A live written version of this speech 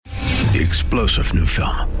The explosive new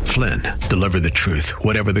film, Flynn, deliver the truth,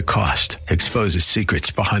 whatever the cost, exposes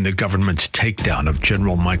secrets behind the government's takedown of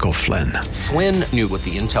General Michael Flynn. Flynn knew what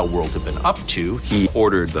the intel world had been up to. He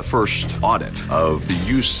ordered the first audit of the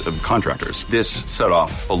use of contractors. This set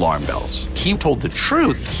off alarm bells. He told the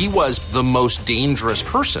truth. He was the most dangerous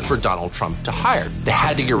person for Donald Trump to hire. They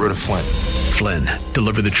had to get rid of Flynn. Flynn,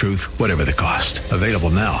 deliver the truth, whatever the cost. Available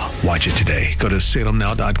now. Watch it today. Go to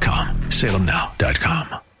salemnow.com.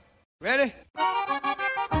 salemnow.com. Ready?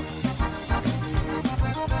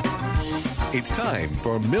 It's time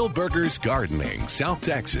for Milberger's Gardening, South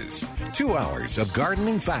Texas. 2 hours of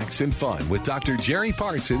gardening facts and fun with Dr. Jerry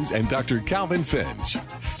Parsons and Dr. Calvin Finch.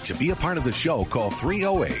 To be a part of the show, call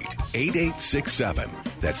 308-8867.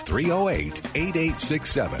 That's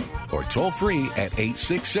 308-8867. Or toll free at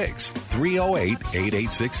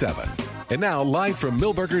 866-308-8867. And now, live from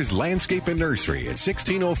Milberger's Landscape and Nursery at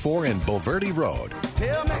 1604 and Bulverde Road.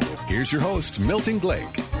 Here's your host, Milton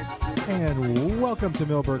Blake. And welcome to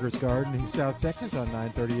Milberger's Gardening, South Texas on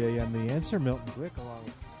 9:30 a.m. The Answer. Milton Glick along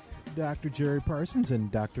with Dr. Jerry Parsons and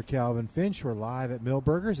Dr. Calvin Finch. We're live at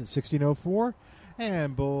Milberger's at 1604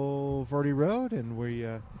 and Bulverde Road. And we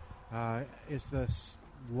it's the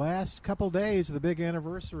last couple days of the big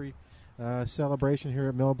anniversary celebration here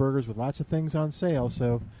at Milberger's with lots of things on sale.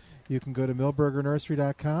 So you can go to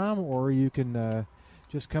milbergernursery.com or you can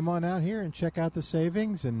just come on out here and check out the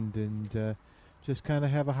savings and just kind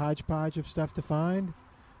of have a hodgepodge of stuff to find.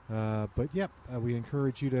 But, yep, we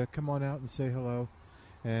encourage you to come on out and say hello.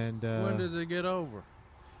 And when does it get over?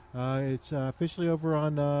 It's officially over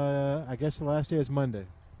on, I guess the last day is Monday.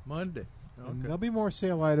 Monday. Okay. And there'll be more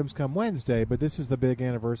sale items come Wednesday, but this is the big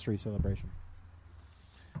anniversary celebration.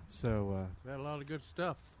 So got a lot of good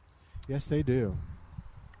stuff. Yes, they do.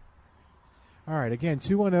 All right, again,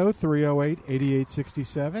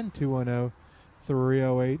 210-308-8867,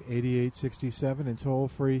 210-308-8867, and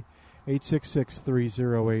toll-free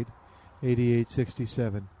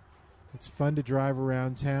 866-308-8867. It's fun to drive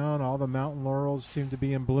around town. All the mountain laurels seem to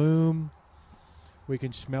be in bloom. We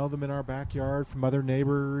can smell them in our backyard from other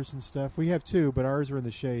neighbors and stuff. We have two, but ours are in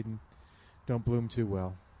the shade and don't bloom too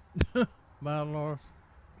well. Mountain laurels?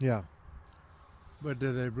 Yeah. But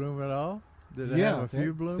do they bloom at all? Did they have a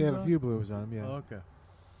few blooms? They have a few blooms on them, yeah. Oh, okay.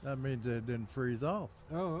 That means they didn't freeze off.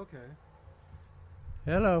 Oh, okay.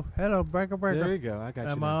 Hello, breaker. There you go. I got you.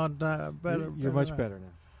 Am I on better? You're much better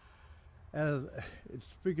now. As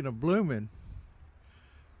speaking of blooming,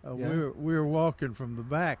 we were walking from the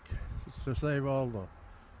back to save all the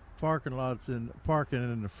parking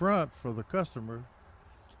in the front for the customer,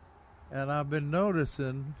 and I've been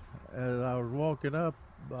noticing as I was walking up,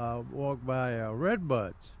 I walked by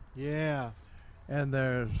redbuds. Yeah. And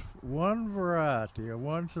there's one variety or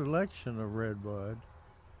one selection of redbud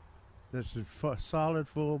that's in solid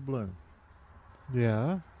full bloom.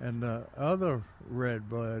 Yeah. And the other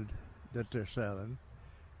redbud that they're selling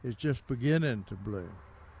is just beginning to bloom.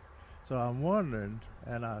 So I'm wondering,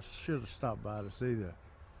 and I should have stopped by to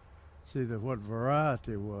see what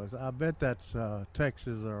variety it was. I bet that's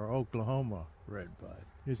Texas or Oklahoma redbud.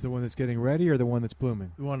 Is the one that's getting ready or the one that's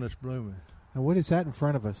blooming? The one that's blooming. And what is that in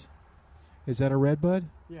front of us? Is that a redbud?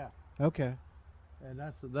 Yeah. Okay. And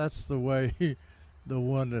that's the way the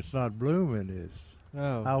one that's not blooming is.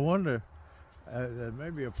 Oh. I wonder, there may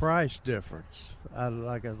be a price difference.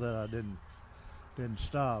 Like I said, I didn't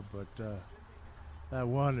stop, but that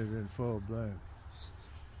one is in full bloom.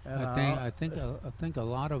 And I think a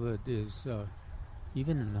lot of it is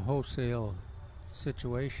even in the wholesale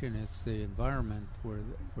situation. It's the environment where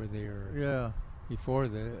they're. Yeah. Before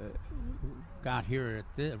they got here at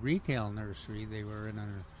the retail nursery, they were in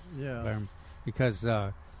an environment because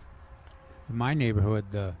in my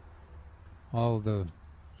neighborhood, all the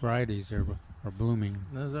varieties are blooming.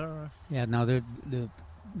 Is that right? Yeah. Now they're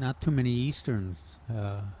not too many Easterns.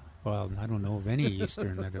 Well, I don't know of any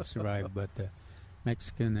Eastern that have survived, but the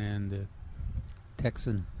Mexican and the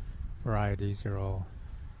Texan varieties are all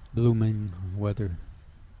blooming. Whether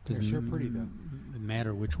they're sure pretty though.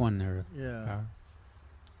 Matter which one they're. Yeah.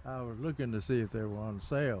 I was looking to see if they were on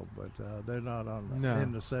sale, but they're not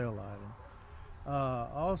in the sale item.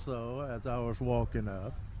 Also, as I was walking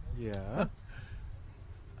up,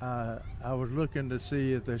 I was looking to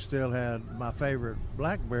see if they still had my favorite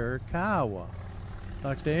blackberry, Kiowa,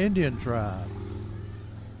 like the Indian tribe.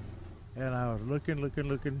 And I was looking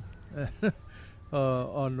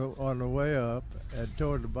on the way up, and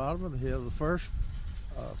toward the bottom of the hill, the first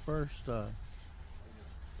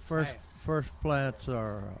plants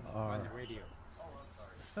are on the radio.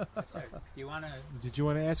 Did you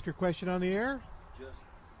want to ask your question on the air?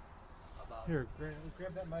 Here,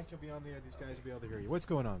 grab that mic. You'll be on the air. These guys will be able to hear you. What's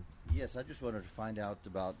going on? Yes, I just wanted to find out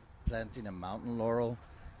about planting a mountain laurel.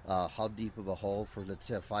 How deep of a hole for, let's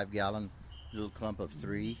say, a 5-gallon little clump of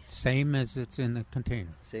 3? Same as it's in the container.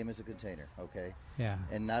 Same as a container, okay. Yeah.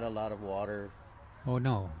 And not a lot of water. Oh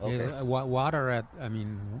no. Okay. Water at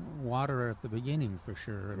the beginning for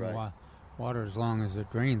sure, and Right. water as long as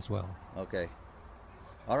it drains well. Okay.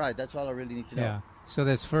 All right, that's all I really need to know. Yeah. So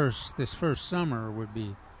this first summer would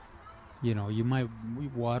be, you might be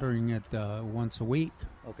watering it once a week.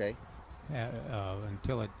 Okay.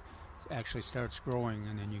 Until it actually starts growing,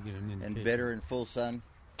 and then you get an indication. And better in full sun?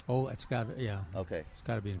 Oh, it's got to, yeah. Okay. It's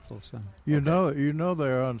got to be in full sun. You know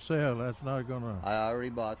they're on sale. That's not gonna. I already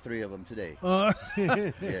bought 3 of them today.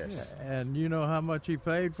 Yes. And you know how much he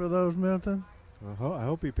paid for those, Milton? I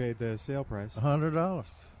hope he paid the sale price. $100.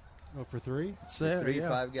 Oh, for 3? Sale, 3 yeah,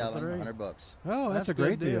 5-gallon, for 3. $100. Oh, that's a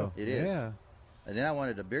good great deal. It is. Yeah. And then I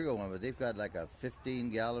wanted a bigger one, but they've got like a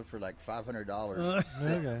 15-gallon for like $500.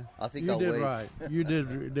 Okay. I think You I'll did wait. right. You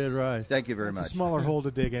did right. Thank you very It's much. a smaller hole to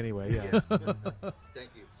dig anyway, yeah. Thank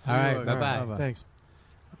you. All right, All right, bye-bye. bye-bye. Thanks.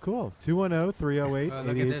 Cool.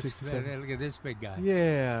 210-308-8867. Look at this big guy.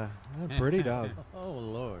 Yeah. Pretty dog. Oh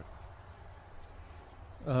Lord.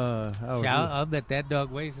 I'll bet that dog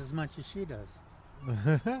weighs as much as she does.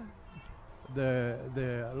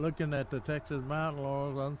 They're looking at the Texas Mountain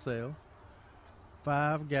Laurels on sale.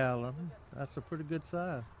 5-gallon. That's a pretty good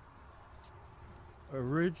size.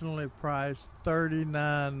 Originally priced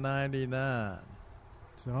 $39.99.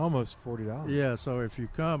 It's almost $40. Yeah, so if you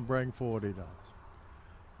come, bring $40.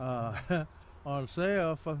 On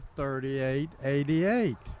sale for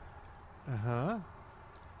 $38.88. Uh-huh.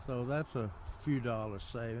 So that's a few dollars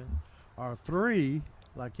saving. Or 3,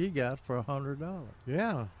 like he got, for $100.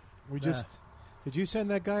 Yeah. Did you send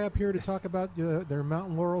that guy up here to talk about their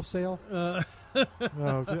mountain laurel sale? No,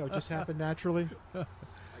 it just happened naturally. I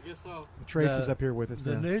guess so. Trace is up here with us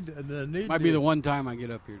now. The neat Might be the one time I get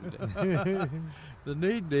up here today. The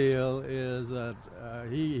neat deal is that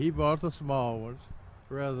he bought the small ones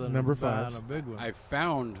rather than Number buying 5s. a big one. I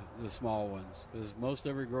found the small ones because most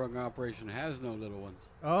every growing operation has no little ones.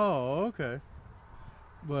 Oh, okay.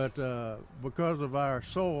 But because of our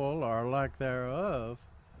soil or lack thereof,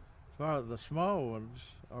 the small ones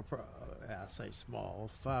are, I say small,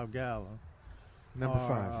 5-gallon. Number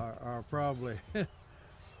 5.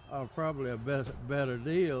 Are probably a better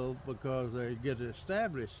deal because they get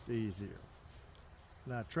established easier.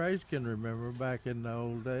 Now Trace can remember back in the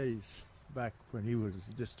old days, back when he was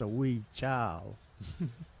just a wee child,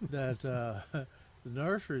 that the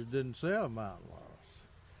nurseries didn't sell mountain laurels.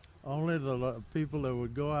 Only the people that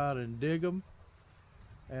would go out and dig them,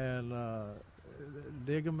 and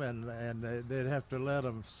they'd have to let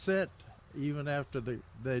them sit even after they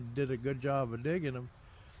did a good job of digging them,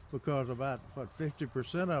 because about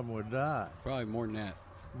 50% of them would die. Probably more than that.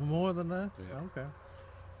 More than that? Yeah. Okay.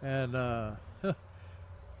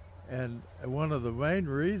 And one of the main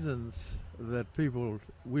reasons that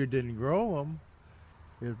we didn't grow them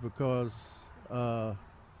is because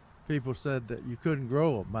people said that you couldn't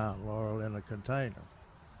grow a mountain laurel in a container.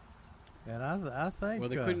 And I think Well,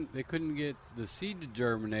 they couldn't get the seed to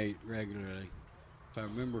germinate regularly, if I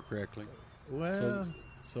remember correctly. Well,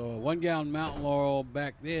 so a 1-gallon mountain laurel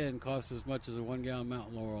back then cost as much as a 1-gallon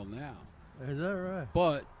mountain laurel now. Is that right?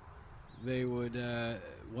 But they would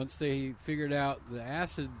once they figured out the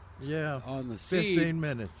acid on the seed, 15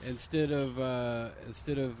 minutes. instead of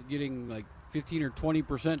getting like 15 or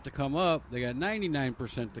 20% to come up, they got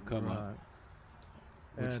 99% to come up,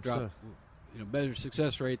 which And dropped. Better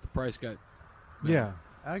success rate. The price got better. Yeah.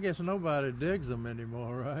 I guess nobody digs them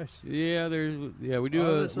anymore, right? Yeah, we do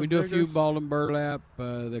Oh, there's some a few diggers? bald and burlap.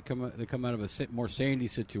 They come out of a more sandy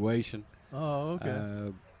situation. Oh,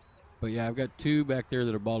 okay. But yeah, I've got 2 back there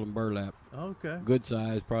that are bald and burlap. Okay. Good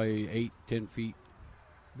size, probably 8-10 feet.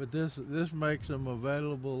 But this makes them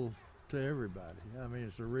available to everybody. I mean,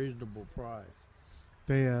 it's a reasonable price.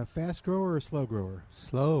 They fast grower or slow grower?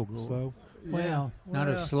 Slow. Slow. Well, not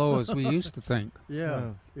as slow as we used to think.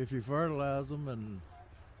 Yeah, if you fertilize them and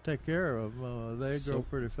take care of them, they grow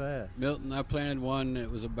pretty fast. Milton, I planted one that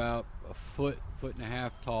was about a foot and a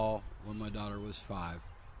half tall when my daughter was 5.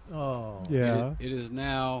 Oh. Yeah. It is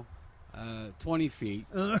now 20 feet,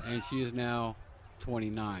 and she is now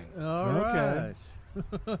 29. All right.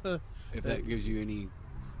 If that gives you any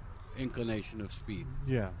inclination of speed.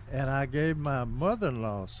 Yeah. And I gave my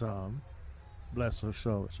mother-in-law some. Bless her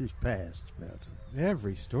soul. She's passed, Milton.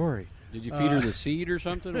 Every story. Did you feed her the seed or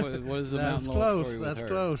something? What is the mountain laurel story with her? That's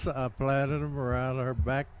close. I planted them around her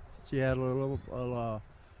back. She had a little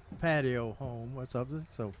patio home or something,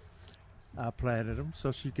 so I planted them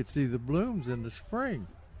so she could see the blooms in the spring.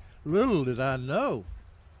 Little did I know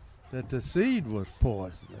that the seed was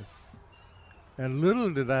poisonous. And little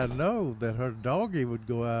did I know that her doggie would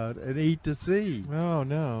go out and eat the seed. Oh,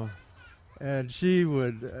 no. And she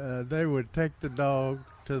would, they would take the dog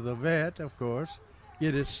to the vet, of course,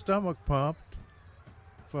 get his stomach pumped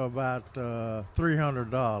for about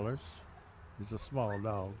 $300. He's a small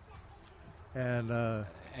dog. And I'm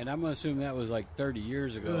going to assume that was like 30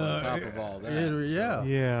 years ago on top of all that. Yeah.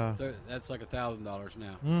 Yeah. That's like $1,000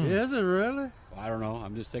 now. Is it really? Well, I don't know.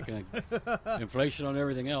 I'm just taking inflation on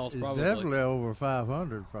everything else, It's probably. definitely over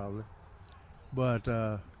 500 probably. But,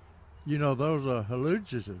 you know, those are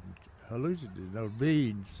hallucinogens, those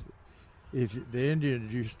beans. If the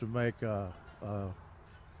Indians used to make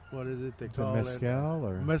what is it they call it? Mezcal?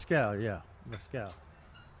 Or? Mezcal, yeah. Mezcal.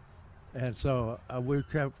 And so we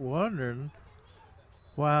kept wondering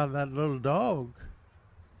why that little dog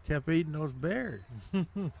kept eating those berries.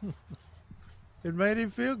 It made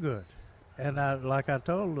him feel good. And I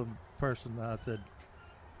told the person, I said,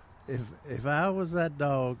 if I was that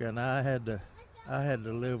dog and I had to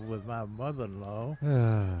live with my mother-in-law,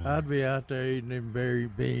 I'd be out there eating them berry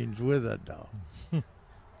beans with that dog.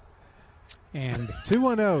 And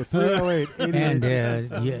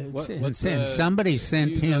 210-308-88. and somebody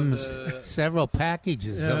sent him several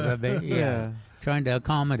packages of the trying to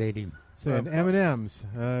accommodate him. Saying M&Ms.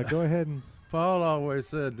 Go ahead and. Paul always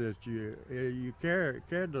said that you carried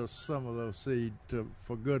some of those seeds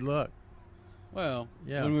for good luck. Well,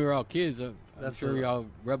 Yeah. when we were all kids, I'm That's sure right. we all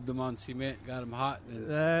rubbed them on cement, got them hot, and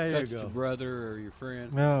There you touched go. your brother or your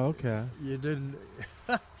friend. Oh, okay. You didn't.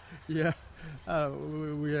 Yeah.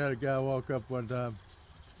 We had a guy walk up one time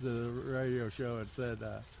to the radio show and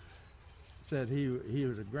said he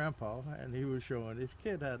was a grandpa and he was showing his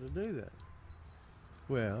kid how to do that.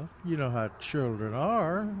 Well, you know how children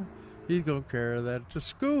are. He's going to carry that to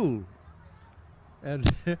school and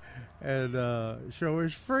show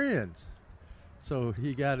his friends. So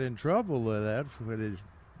he got in trouble with that when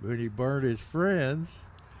he burned his friends.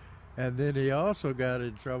 And then he also got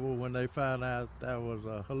in trouble when they found out that was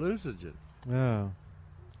a hallucinogen. Oh.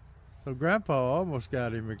 So Grandpa almost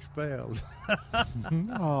got him expelled.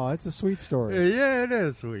 Oh, it's a sweet story. Yeah, it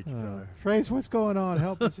is a sweet story. Trace, what's going on?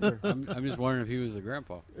 Help us here. I'm just wondering if he was the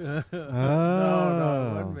grandpa. No,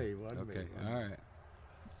 wasn't me. Okay, all right.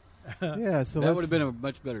 Yeah, so that would have been a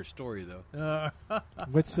much better story, though.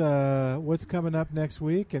 What's coming up next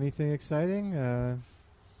week? Anything exciting?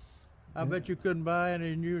 I bet you couldn't buy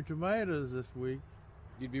any new tomatoes this week.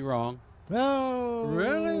 You'd be wrong. Oh,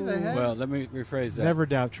 really? They have? Well, let me rephrase that. Never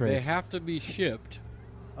doubt Trace. They have to be shipped.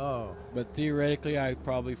 Oh. But theoretically, I'm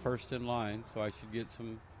probably first in line, so I should get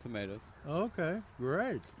some tomatoes. Okay,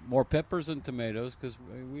 great. More peppers than tomatoes, because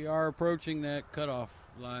we are approaching that cutoff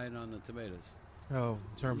line on the tomatoes. Oh, in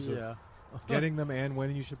terms of getting them and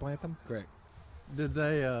when you should plant them? Correct. Did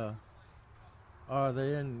they, are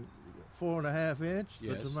they in 4.5 inch,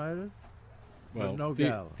 Yes. the tomatoes? Well, But no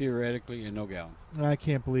gallons. Theoretically, and no gallons. I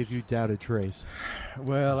can't believe you doubted Trace.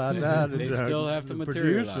 Well, I doubted They still have to the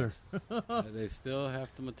materialize. They still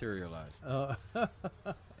have to materialize.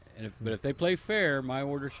 But if they play fair, my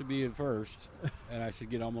order should be in first, and I should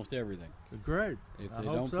get almost everything. Great. If I they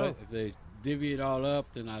hope don't so. play, if they divvy it all up,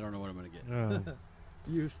 then I don't know what I'm going to get. Oh.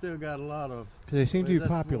 You still got a lot of. 'Cause they seem to be that's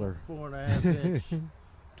popular. 4.5 inch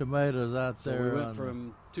tomatoes out So there. we went on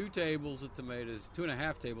from 2 tables of tomatoes,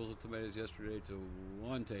 2.5 tables of tomatoes yesterday to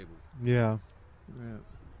 1 table. Yeah. Yeah.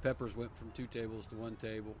 Peppers went from 2 tables to 1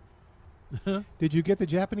 table. Did you get the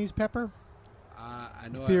Japanese pepper? I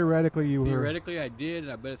know. Theoretically, you were. Theoretically, I did,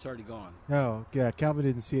 and I bet it's already gone. Oh, yeah. Calvin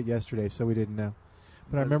didn't see it yesterday, so we didn't know.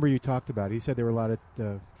 But I remember you talked about it. He said there were a lot of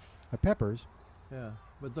peppers. Yeah,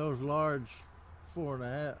 but those large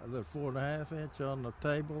 4.5 inch on the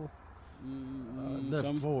table. They're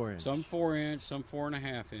Some 4 inch. Some 4 inch, some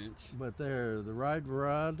 4.5 inch. But they're the right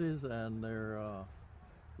varieties, and they're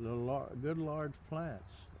good large plants.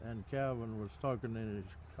 And Calvin was talking in his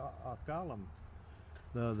column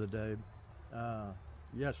the other day,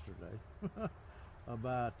 yesterday,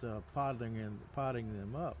 about potting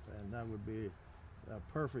them up, and that would be a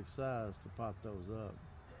perfect size to pot those up.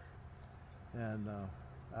 And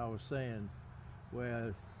I was saying,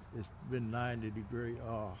 well, it's been 90 degree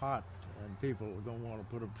hot, and people are going to want to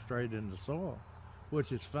put them straight in the soil,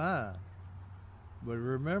 which is fine. But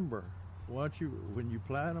remember, when you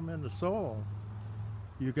plant them in the soil,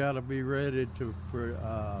 you got to be ready to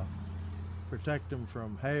protect them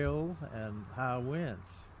from hail and high winds.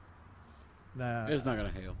 Now, It's not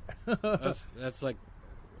going to hail. That's like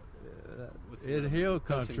what's the in word? hill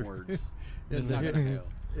Cussing country. words. in It's the not hill- going to hail.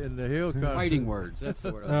 In the hill country. Fighting words. That's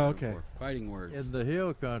the word I was looking okay. for. Fighting words. In the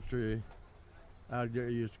hill country, I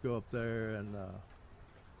used to go up there and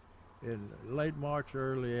in late March,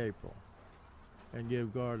 early April, and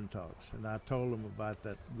give garden talks. And I told them about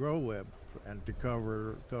that grow web and to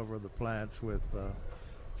cover the plants with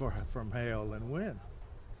from hail and wind.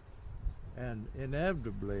 And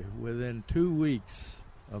inevitably, within 2 weeks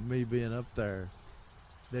of me being up there,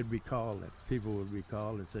 they'd be calling. People would be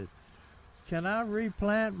calling and say, "Can I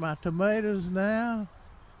replant my tomatoes now?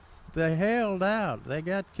 They hailed out. They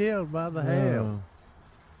got killed by the hail."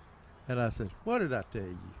 And I said, "What did I tell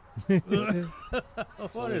you?"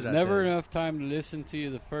 So there's never enough time to listen to you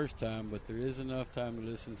the first time, but there is enough time to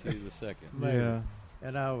listen to you the second. Yeah.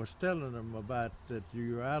 And I was telling them about that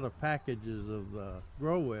you're out of packages of the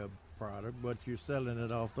Grow Web product, but you're selling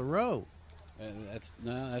it off the road. And that's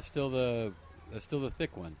still the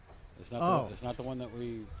thick one. It's not it's not the one that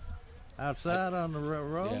we outside on the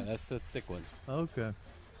road. Yeah, that's the thick one. Okay.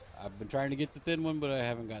 I've been trying to get the thin one, but I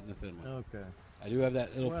haven't gotten the thin one. Okay. I do have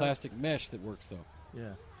that little plastic mesh that works though.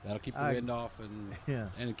 Yeah. That'll keep the wind off and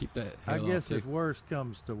keep the hail off. I guess if worst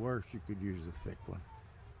comes to worst, you could use a thick one.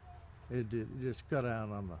 It just cut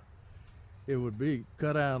down on it would be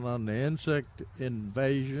cut down on the insect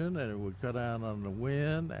invasion, and it would cut down on the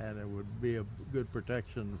wind, and it would be a good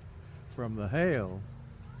protection from the hail.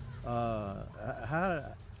 How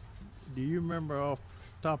do you remember off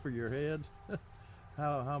the top of your head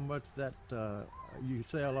how much that you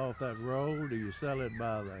sell off that roll? Do you sell it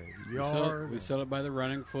by the yard? We sell it by the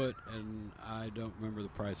running foot, and I don't remember the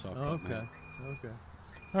price off the top of my head. Okay.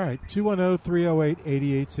 All right,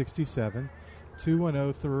 210-308-8867.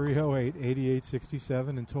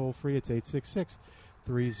 210-308-8867, and toll free it's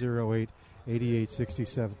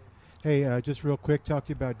 866-308-8867. Hey, just real quick, talk to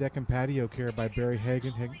you about Deck and Patio Care by Barry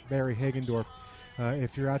Hagendorf.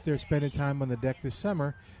 If you're out there spending time on the deck this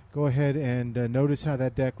summer, go ahead and notice how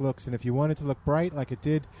that deck looks. And if you want it to look bright like it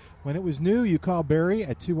did when it was new, you call Barry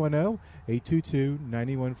at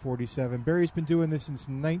 210-822-9147. Barry's been doing this since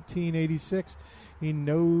 1986. He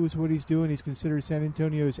knows what he's doing. He's considered San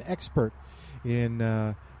Antonio's expert in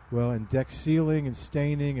deck sealing and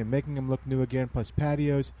staining and making them look new again, plus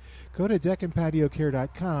patios. Go to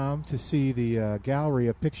deckandpatiocare.com to see the gallery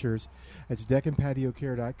of pictures. That's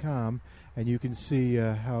deckandpatiocare.com, and you can see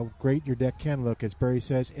how great your deck can look. As Barry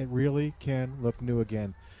says, it really can look new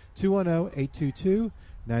again.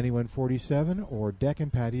 210-822-9147 or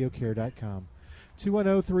deckandpatiocare.com.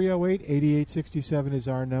 210-308-8867 is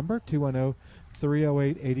our number.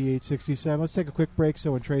 210-308-8867. Let's take a quick break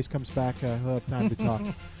so when Trace comes back, he'll have time to talk.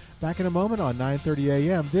 Back in a moment on 9:30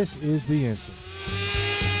 a.m. This is The Answer.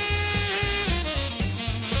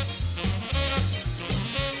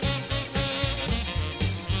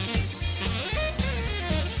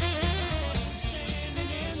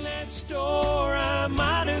 Standing in that store, I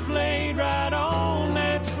might have laid right on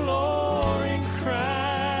that floor and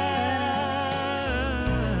cried.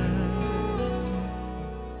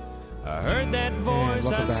 I heard that voice, and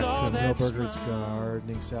welcome I saw back to that Millburgers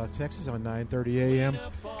Gardening, South Texas on 9:30 a.m.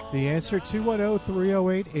 The Answer,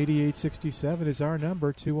 210-308-8867 is our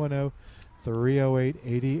number,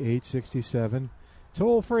 210-308-8867.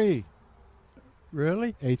 Toll free.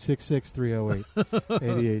 Really?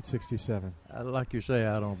 866-308-8867. Like you say,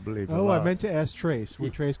 I don't believe it. I meant to ask Trace.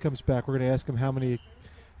 When Trace comes back, we're going to ask him how many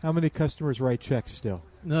customers write checks still.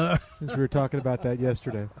 No. Since we were talking about that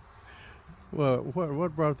yesterday. Well,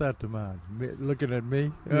 what brought that to mind? Looking at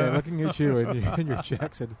me? Yeah, looking at you and your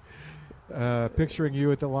checks, and picturing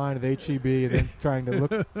you at the line of HEB, and then trying to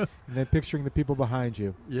look, and then picturing the people behind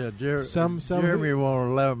you. Yeah, Jeremy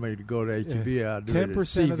won't allow me to go to HEB. I'll do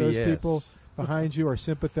 10% of those people behind you are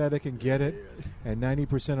sympathetic and get it, and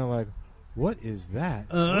 90% are like, "What is that?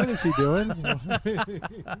 What is he doing?"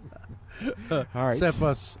 All right, except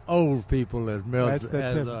us old people, as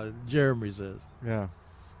Jeremy says. Yeah.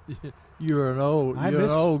 You're an old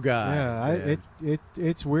guy. Yeah,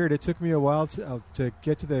 it's weird. It took me a while to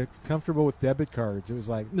get to the comfortable with debit cards. It was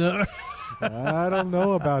like, I don't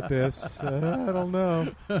know about this. I don't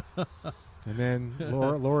know. And then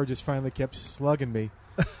Laura just finally kept slugging me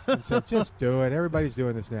and said, "Just do it. Everybody's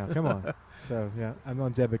doing this now. Come on." So yeah, I'm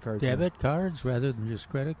on debit cards. Debit cards rather than just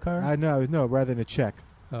credit cards. No, rather than a check.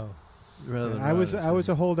 Oh, I was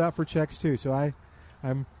a holdout for checks too. So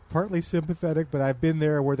I'm partly sympathetic, but I've been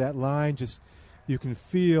there where that line you can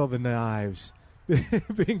feel the knives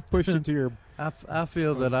being pushed into your. I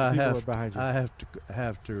feel that I have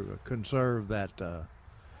to conserve that.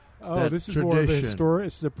 This is tradition. More of a historic.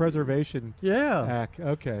 This is a preservation. Yeah. Act.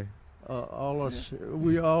 Okay. All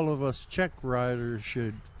of us check writers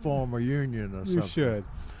should form a union or something.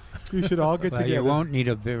 You should all get together. You won't need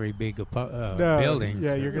a very big building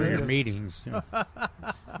for your meetings.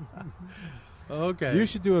 Okay. You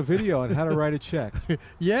should do a video on how to write a check.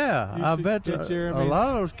 Yeah, You I should bet get a Jeremy's- lot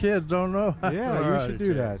of those kids don't know. How to Yeah, you write should a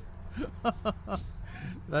do check. that.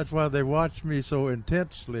 That's why they watch me so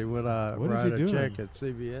intensely when I What is write he a doing? check at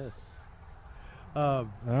CBS. All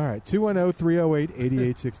right,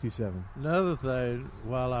 210-308-8867. Another thing,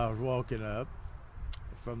 while I was walking up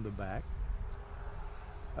from the back,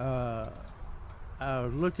 I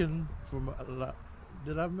was looking for my,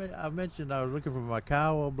 I mentioned I was looking for my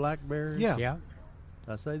Kiowa blackberries? Yeah. Yeah.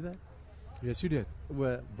 Did I say that? Yes, you did.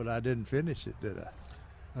 Well, but I didn't finish it, did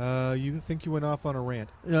You think you went off on a rant.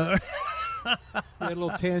 I? You had a little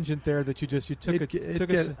tangent there that you took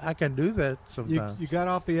I can do that sometimes. You got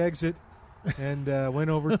off the exit and went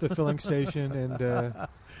over to the filling station, and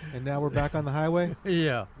now we're back on the highway.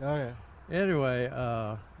 Yeah. Okay. Anyway,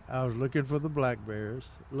 I was looking for the blackberries,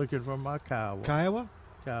 looking for my Kiowa. Kiowa?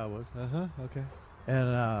 Kiowas. Okay.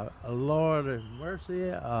 And Lord have mercy,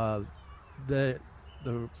 the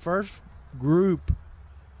first group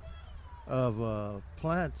of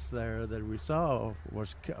plants there that we saw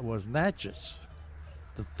was Natchez,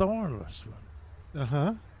 the thornless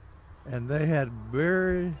one. And they had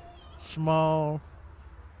very small,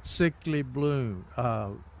 sickly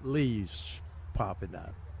leaves popping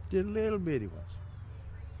out, just little bitty ones.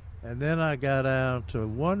 And then I got down to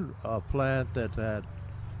one plant that had.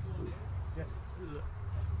 Yes.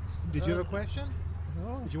 Did you have a question?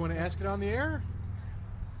 No. Did you want to ask it on the air?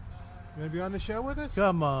 You want to be on the show with us?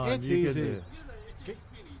 Come on, It's you can easy. do it.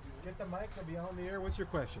 Get the mic to be on the air. What's your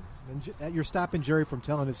question? And you're stopping Jerry from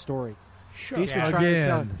telling his story. Sure. He's been Yeah. trying to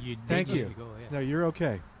tell. Again. Thank did you. go ahead. No, you're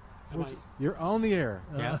okay. Am I- You're on the air.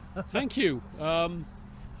 Yeah. Thank you.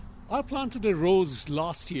 I planted a rose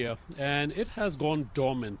last year, and it has gone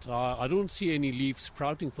dormant. I don't see any leaves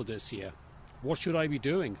sprouting for this year. What should I be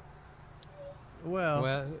doing? Well,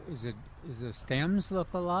 Is the stems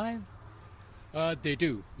look alive? They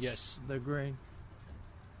do, yes. the green.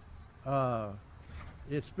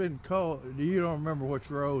 It's been cold. You don't remember which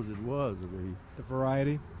rose it was, Lee? The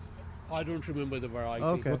variety. I don't remember the variety.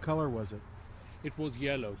 Okay. What color was it? It was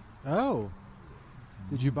yellow. Oh.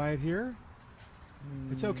 Did you buy it here?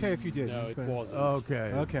 It's okay if you did. No, it wasn't.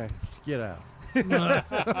 Okay. Okay. Get out.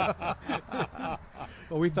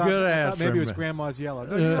 Well, we thought, Good I thought maybe it was answer, man. Grandma's yellow.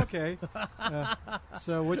 No, you're okay.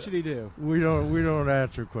 So what should he do? We don't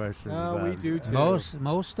answer questions. No, about we it. do too.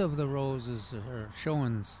 Most of the roses are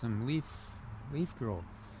showing some leaf growth.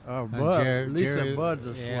 Bud. At least Jerry- the buds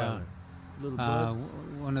are yeah. swelling. Little buds.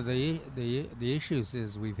 One of the issues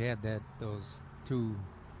is we've had those 2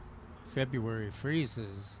 February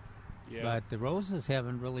freezes, Yeah. but the roses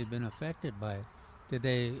haven't really been affected by it.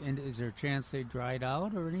 Is there a chance they dried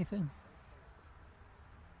out or anything?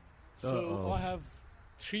 So I have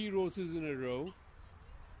 3 roses in a row.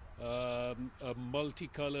 A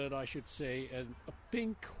multicolored, I should say, and a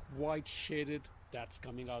pink, white shaded, that's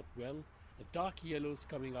coming out well. A dark yellow's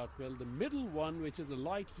coming out well. The middle one, which is a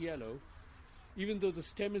light yellow, even though the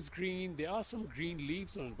stem is green, there are some green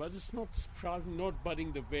leaves on it, but it's not sprouting, not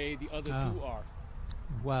budding the way the other 2 are.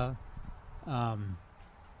 Well,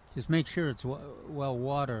 just make sure it's well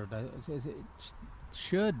watered. It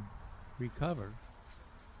should recover,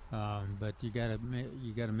 but you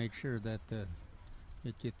gotta make sure that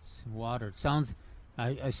it gets watered.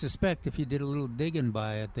 I suspect if you did a little digging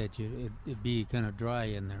by it, that it'd be kind of dry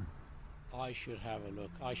in there. I should have a look.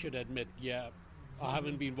 I should admit, yeah, I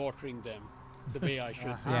haven't been watering them the way I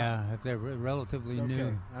should. Yeah, if they're relatively It's okay.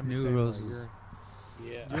 new, I'm the new same way. roses.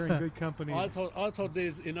 Yeah. You're in good company. I thought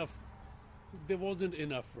there wasn't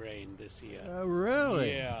enough rain this year.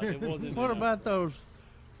 Really? Yeah, there wasn't What enough. about those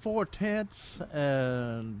 4/10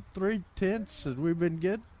 and 3/10 that we've been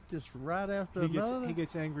getting just right after another? He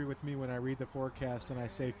gets angry with me when I read the forecast and I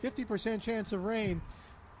say 50% chance of rain,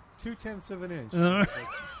 0.2 of an inch. Like, shut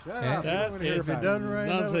up. We don't That wanna hear is about doesn't it. rain,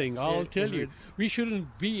 nothing. I'll tell if you. it- We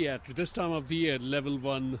shouldn't be at this time of the year level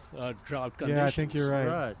 1 drought conditions. Yeah, I think you're right.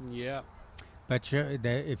 Right. Yeah. But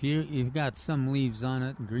if you've got some leaves on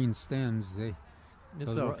it and green stems,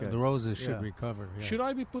 It's the okay. roses should Yeah. recover. Yeah. Should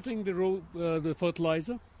I be putting the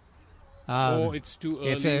fertilizer? Um, or it's too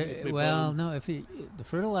early? No. The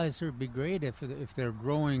fertilizer would be great if they're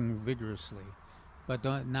growing vigorously, but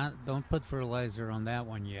don't put fertilizer on that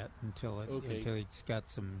one yet until it's got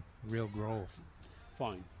some real growth.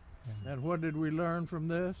 Fine. And what did we learn from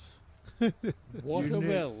this? Water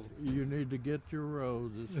well You need to get your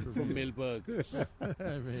roses from Milberger's.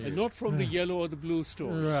 I mean, And not from the yellow or the blue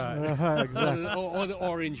stores. right. Exactly. Or the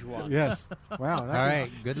orange ones. Yes. Wow. All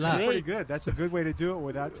right, good luck. That's pretty good. That's a good way to do it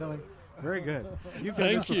without telling. Very good. You've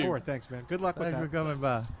done this Thank you. before. Thanks, man. Good luck with Thanks that. for coming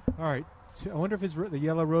by. All right. So I wonder if the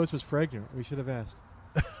yellow rose was fragrant. We should have asked.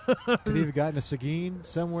 Have you ever gotten a Seguin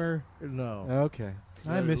somewhere? No. Okay.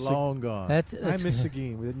 I miss long gone. I miss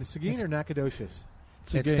Seguin. Seguin or Nacogdoches?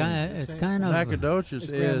 It's kind of Nacogdoches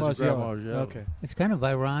is Grandma's Yellow. Okay. It's kind of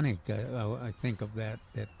ironic. I think of that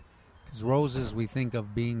because roses we think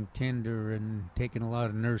of being tender and taking a lot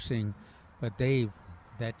of nursing, but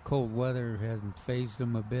that cold weather hasn't phased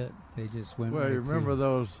them a bit. They just went. Well, you remember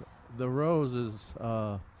the roses.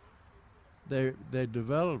 They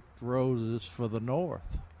developed roses for the north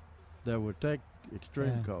that would take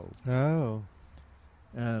extreme cold. Oh.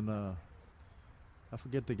 And I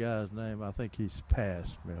forget the guy's name. I think he's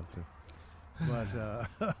passed, Milton. But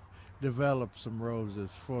developed some roses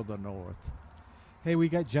for the north. Hey, we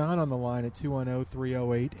got John on the line at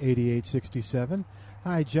 210-308-8867.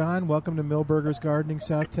 Hi, John. Welcome to Milberger's Gardening,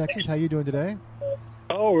 South Texas. How you doing today?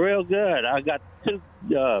 Oh, real good. I got two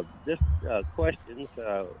questions.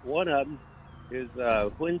 One of them is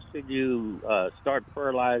when should you start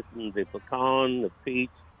fertilizing the pecan, the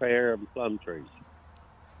peach, pear, and plum trees?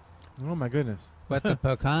 Oh, my goodness. What, the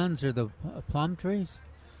pecans or the plum trees?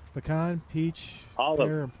 Pecan, peach, all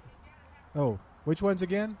pear. of them. Oh, which ones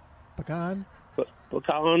again? Pecan?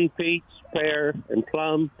 Pecan, peach, pear, and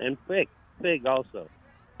plum, and fig also.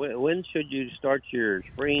 When should you start your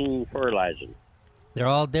spring fertilizing? They're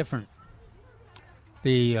all different.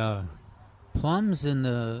 The plums and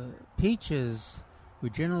the peaches, we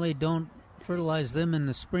generally don't fertilize them in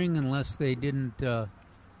the spring unless they didn't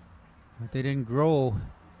grow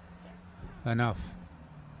enough.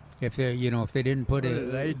 If they didn't put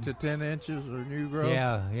it 8 to 10 inches of new growth.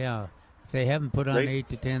 Yeah. If they haven't put on 8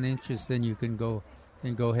 to 10 inches, then you can go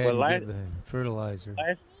ahead and give the fertilizer.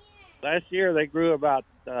 Last year they grew about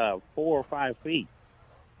 4 or 5 feet.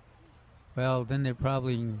 Well, then they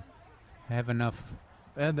probably have enough.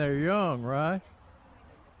 And they're young, right?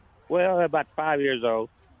 Well, they're about 5 years old.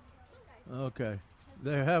 Okay.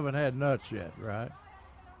 They haven't had nuts yet, right?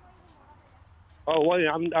 Oh, wait,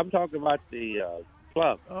 I'm talking about the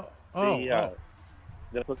plum. The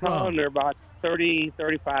pecan, plum. They're about 30,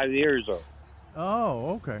 35 years old.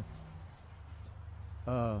 Oh, okay.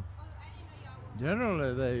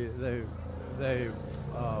 Generally, they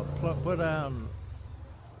put down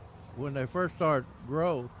when they first start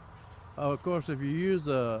growth. Of course, if you use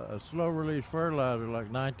a slow-release fertilizer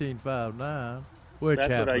like 1959, which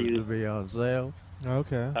happens to be on sale.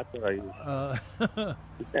 Okay. That's what I use.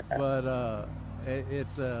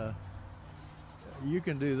 But you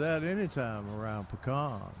can do that anytime around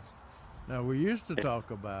pecans. Now, we used to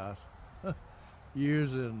talk about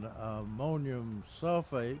using ammonium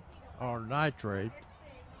sulfate or nitrate.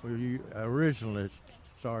 We originally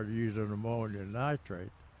started using ammonium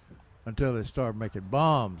nitrate until they started making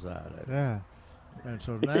bombs out of it. Yeah. And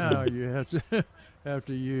so now you have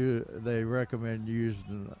to use. They recommend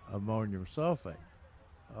using ammonium sulfate,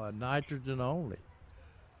 nitrogen only.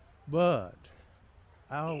 But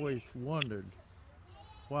I always wondered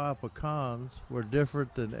why pecans were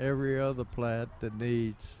different than every other plant that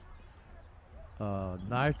needs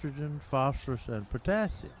nitrogen, phosphorus, and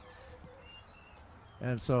potassium.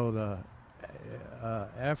 And so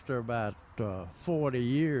after about 40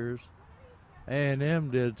 years,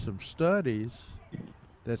 A&M did some studies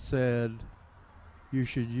that said you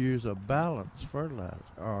should use a balanced fertilizer,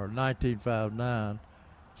 or 1959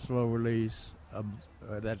 slow release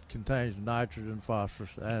that contains nitrogen,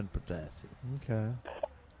 phosphorus, and potassium. Okay.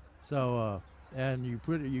 So, and you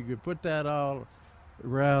can put that all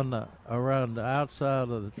around the outside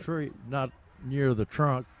of the tree, not near the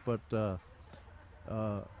trunk, but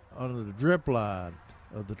under the drip line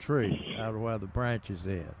of the tree, out of where the branches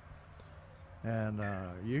end. And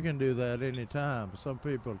you can do that any time. Some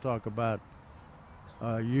people talk about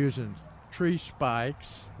using tree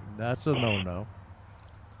spikes. That's a no-no.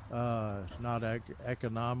 It's not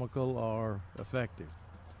economical or effective.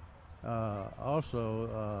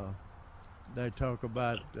 Also, they talk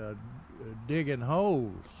about digging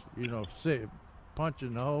holes,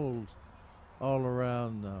 punching holes all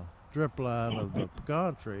around the drip line of the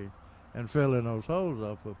pecan tree and filling those holes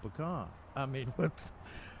up with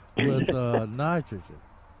with nitrogen.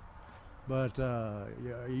 But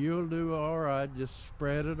you'll do all right. Just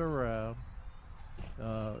spread it around,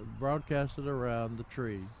 broadcast it around the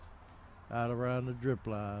tree, out around the drip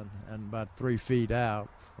line, and about 3 feet out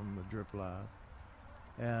from the drip line,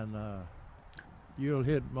 and you'll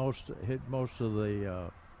hit most of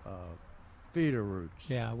the feeder roots.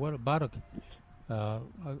 Yeah. What about a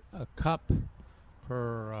cup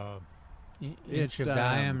per inch of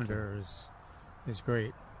diameter is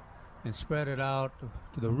great, and spread it out.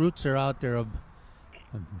 The roots are out there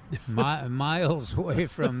miles away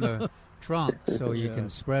from the trunk, so you can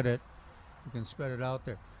spread it You can spread it out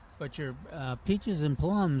there. But your peaches and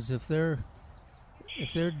plums, if they're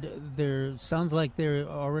sounds like they're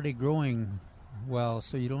already growing well,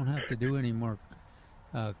 so you don't have to do any more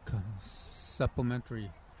supplementary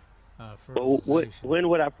fertilization. When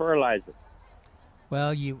would I fertilize it?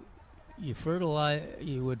 Well, you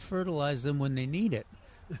would fertilize them when they need it,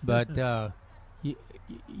 but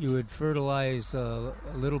you would fertilize a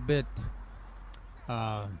little bit.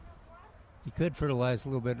 You could fertilize a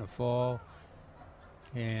little bit in the fall,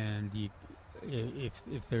 and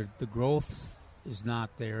if the growth is not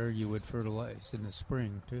there, you would fertilize in the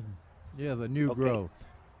spring too. Yeah, the new growth.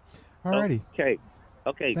 Alrighty.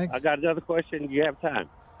 Okay. Thanks. I got another question. Do you have time?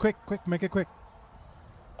 Quick, make it quick.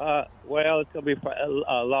 Well, it's going to be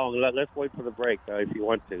long. Let's wait for the break if you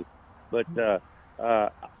want to. But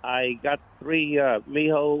I got 3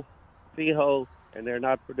 Miho, Fiho, and they're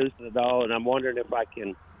not producing at all. And I'm wondering if I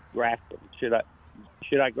can graft them. Should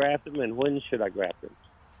I graft them, and when should I graft them?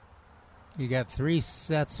 You got 3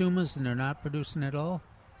 Satsumas, and they're not producing at all.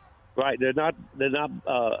 Right, they're not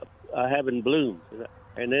having blooms.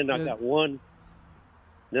 And then I got one.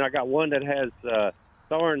 Then I got one that has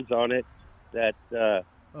thorns on it that I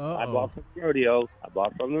bought from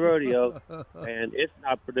the rodeo. And it's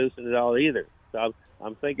not producing at all either. So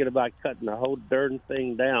I'm thinking about cutting the whole darn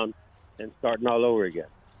thing down and starting all over again.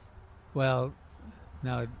 Well,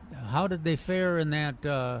 now, how did they fare in that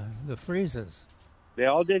the freezes? They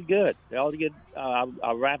all did good.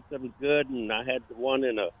 I wrapped them good, and I had one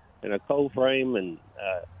in a cold frame, and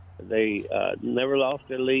they never lost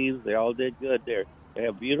their leaves. They all did good there. They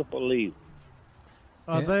have beautiful leaves.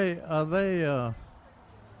 Are they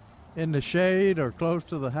in the shade or close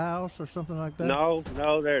to the house or something like that? No,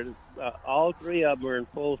 they're all 3 of them are in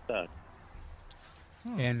full sun.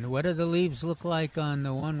 And what do the leaves look like on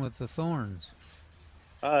the one with the thorns?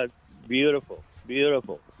 Beautiful.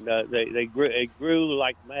 It grew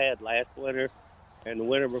like mad last winter, and the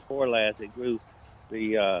winter before last, it grew.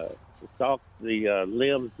 The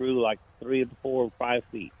limbs grew like 3 to 4 or 5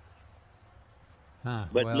 feet.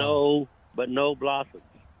 But no blossoms.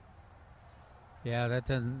 Yeah, that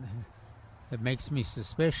doesn't. It makes me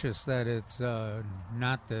suspicious that it's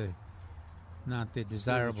not the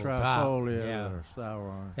desirable top. Or sour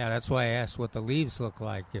orange. Yeah, that's why I asked what the leaves look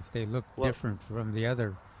like, if they look different from the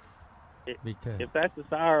other. If that's the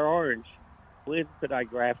sour orange, when could I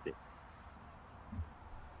graft it?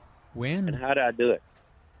 When? And how do I do it?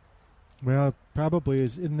 Well, probably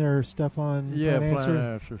isn't there stuff on Plant Answer?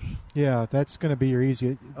 Answers. Yeah, that's going to be your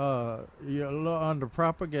easy. Under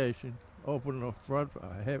propagation, open the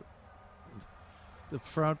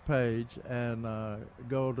front page and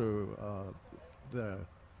go to the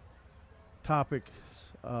topics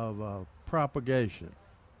of propagation,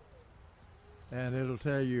 and it'll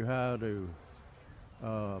tell you how to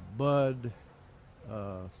bud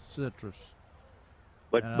citrus.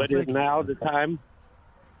 But is now the time?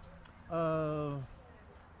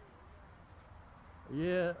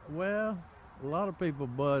 Yeah. Well, a lot of people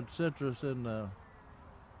bud citrus in the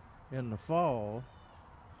fall,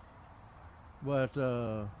 but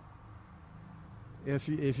if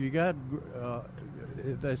you got,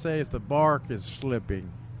 they say if the bark is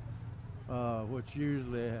slipping, which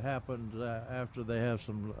usually happens after they have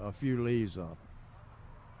a few leaves on,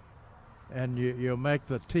 and you'll make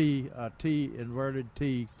the inverted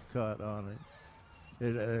T cut on it.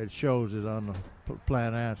 It shows it on the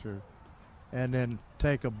Plant Answer, and then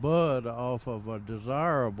take a bud off of a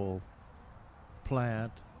desirable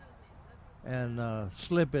plant and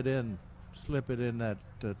slip it in that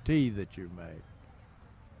T that you made.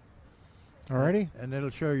 Alrighty, and it'll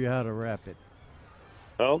show you how to wrap it.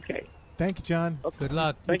 Okay. Thank you, John. Okay. Good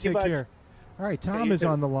luck. Thank you. Take care. All right, Tom is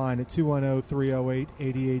on the line at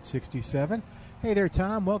 210-308-8867. Hey there,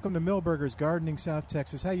 Tom. Welcome to Milberger's Gardening, South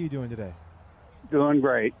Texas. How you doing today? Doing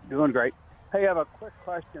great. Hey, I have a quick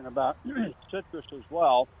question about citrus as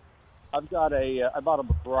well. I bought a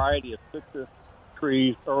variety of citrus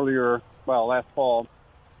trees last fall,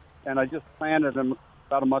 and I just planted them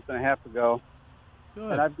about a month and a half ago.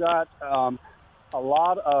 Good. And I've got a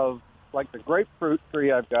lot of, like the grapefruit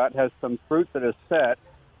tree I've got has some fruit that is set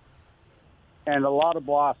and a lot of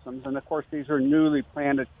blossoms. And, of course, these are newly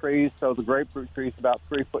planted trees, so the grapefruit tree is about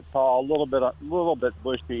 3 foot tall, a little bit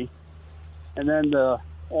bushy. And then the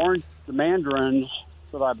mandarins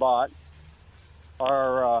that I bought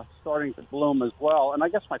are starting to bloom as well. And I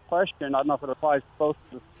guess my question, I don't know if it applies to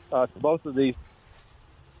both of these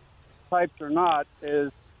types or not,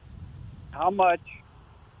 is how much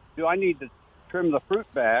do I need to trim the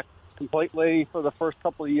fruit back completely for the first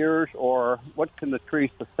couple of years, or what can the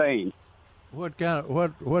tree sustain? What's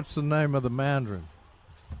the name of the mandarin?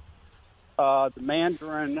 The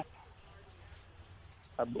mandarin,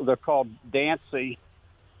 they're called Dancy.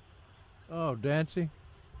 Oh, Dancy?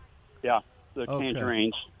 Yeah, the Okay.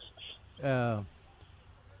 tangerines.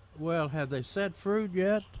 Well, have they set fruit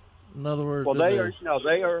yet? In other words, Well, they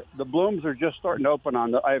are. The blooms are just starting to open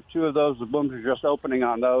on. I have 2 of those. The blooms are just opening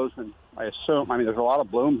on those, and I assume. I mean, there's a lot of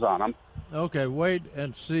blooms on them. Okay, wait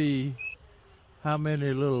and see how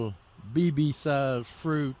many little BB-sized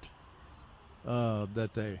fruit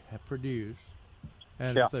that they have produced.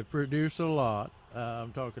 And Yeah. if they produce a lot,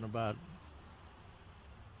 I'm talking about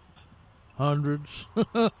hundreds,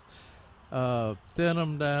 thin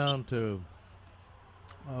them down to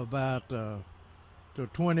about to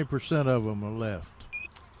 20% of them are left,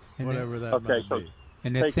 And whatever that Okay, might so be.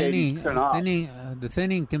 And the Take thinning, 80% off. the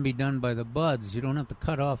thinning can be done by the buds. You don't have to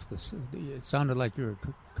cut off the. It sounded like you were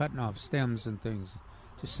cutting off stems and things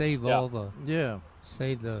to save Yeah. all the. Yeah,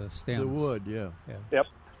 Save the stems. the wood, yeah. Yep.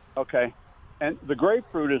 Okay. And the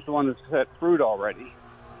grapefruit is the one that's set fruit already.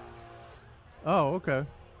 Oh, okay.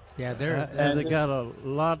 Yeah, they're. Has it got a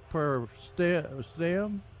lot per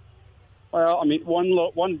stem? Well, I mean,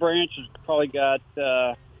 one branch has probably got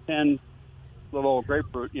 10 little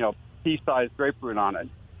grapefruit, pea-sized grapefruit on it,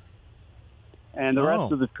 and the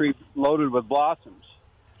rest of the tree loaded with blossoms.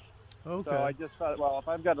 Okay. So I just thought, well, if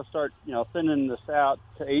I've got to start, thinning this out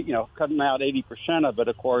to cutting out 80% of it,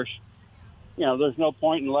 of course, there's no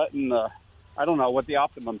point in letting I don't know what the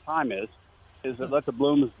optimum time is. Is it let the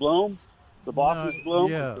blooms bloom, the blossoms bloom?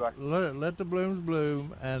 Yeah, let the blooms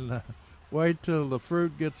bloom and wait till the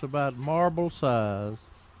fruit gets about marble size,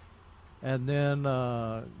 and then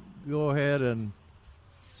go ahead and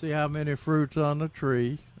see how many fruits on the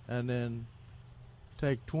tree, and then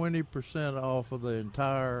take 20% off of the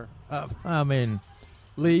entire.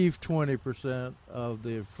 Leave 20% of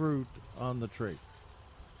the fruit on the tree.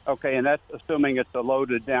 Okay, and that's assuming it's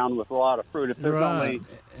loaded down with a lot of fruit. If there's Right. only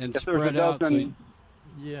And if there's spread a out. So dozen, you,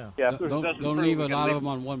 Yeah. yeah, if there's a dozen don't fruit, leave we a can lot leave- of them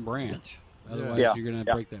on one branch. Otherwise, Yeah. you're going to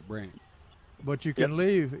Yeah. break that branch. But you can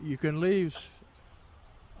leave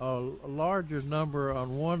a larger number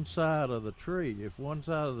on one side of the tree. If one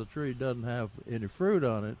side of the tree doesn't have any fruit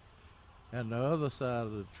on it, and the other side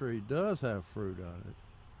of the tree does have fruit on it,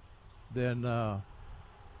 then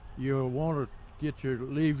you'll want to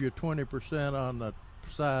leave your 20% on the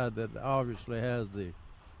side that obviously has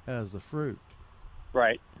the fruit.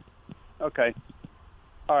 Right. Okay.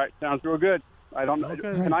 All right. Sounds real good. I don't know. Okay.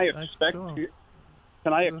 Can I Thanks expect? for calling.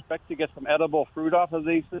 Can I expect to get some edible fruit off of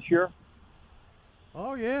these this year?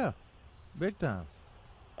 Oh yeah, big time.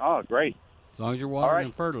 Oh, great. As long as you're watering All right.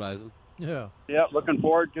 and fertilizing. Yeah. Yeah. Looking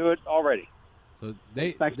forward to it already. So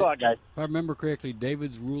Thanks a lot, guys. If I remember correctly,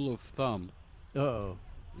 David's rule of thumb. Uh-oh.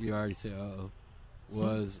 You already said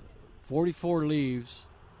was 44 leaves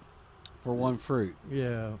for one fruit.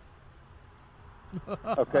 Yeah.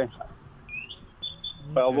 Okay.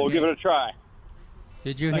 Well, we'll give it a try.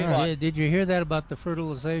 Did you Thanks a hear? lot. Did you hear that about the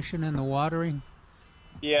fertilization and the watering?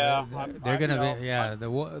 Yeah. They're going to be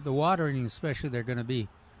the watering especially. They're going to be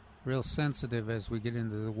real sensitive as we get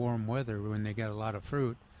into the warm weather when they get a lot of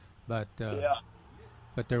fruit. But Yeah.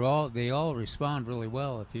 but they all respond really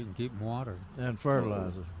well if you can keep them watered And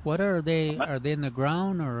fertilizer. What are they? Are they in the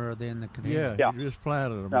ground or are they in the container? Yeah. You just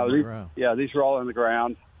planted them No, in the these, ground. yeah, these are all in the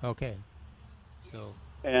ground, Okay. So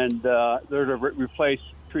and they're to replace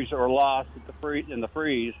trees that were lost at in the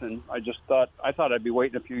freeze. And I thought I'd be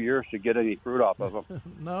waiting a few years to get any fruit off of them.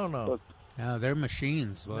 No. yeah, they're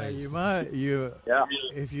machines. Now, Boys. Yeah.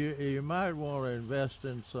 you might want to invest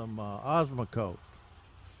in some Osmocote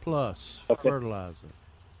Plus Okay. fertilizer.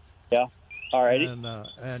 Yeah. All righty.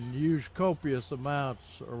 And use copious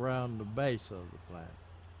amounts around the base of the plant.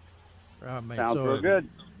 I mean, Sounds so real it- good.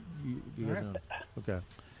 you All right. know, okay.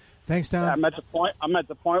 Thanks, Tom. I'm at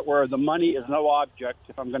the point where the money is no object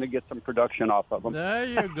if I'm going to get some production off of them. There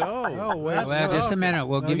you go. Oh, well, Well, just a minute.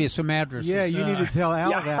 We'll give you some addresses. Yeah, you need to tell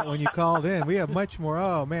Al Yeah. that when you called in. We have much more.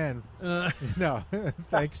 Oh, man. No.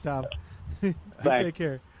 Thanks, Tom. Thanks. Take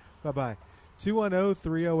care. Bye-bye.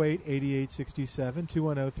 210-308-8867,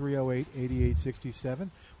 210-308-8867.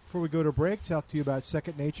 Before we go to break, talk to you about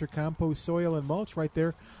Second Nature Compost Soil and Mulch right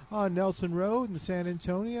there on Nelson Road in San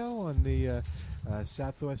Antonio on the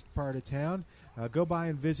southwest part of town. Go by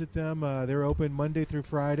and visit them. They're open Monday through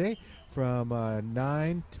Friday from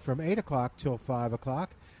 8 o'clock till 5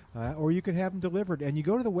 o'clock. Or you can have them delivered. And you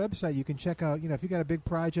go to the website, you can check out, if you got a big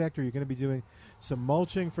project or you're going to be doing some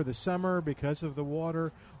mulching for the summer because of the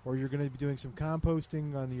water, or you're going to be doing some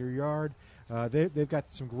composting on your yard, they've got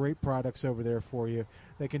some great products over there for you.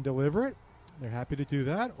 They can deliver it. They're happy to do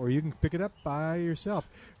that, or you can pick it up by yourself.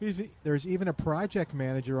 There's even a project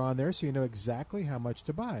manager on there, so you know exactly how much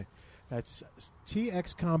to buy. That's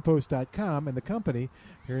txcompost.com, and the company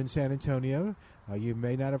here in San Antonio. You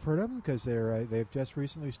may not have heard of them because they've just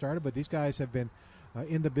recently started, but these guys have been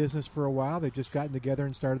in the business for a while. They've just gotten together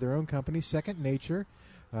and started their own company. Second Nature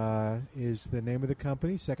is the name of the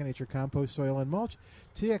company. Second Nature Compost, Soil, and Mulch.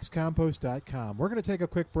 txcompost.com. We're going to take a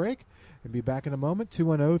quick break and be back in a moment.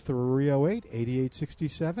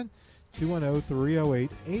 210-308-8867.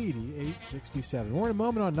 210-308-8867. More in a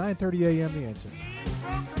moment on 9:30 a.m. The Answer.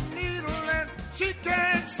 She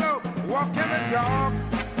can't so walking the dog.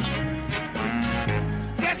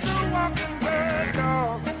 Just a walking bird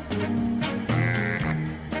dog.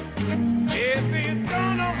 If you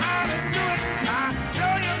don't know how to do it, I'll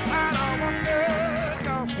show you how to walk the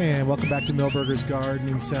dog. And welcome back to Milberger's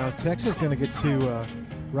Gardening, South Texas. Going to get to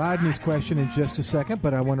Rodney's question in just a second,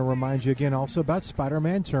 but I want to remind you again also about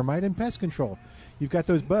Spider-Man Termite and Pest Control. You've got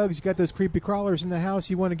those bugs, you've got those creepy crawlers in the house,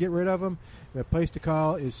 you want to get rid of them. The place to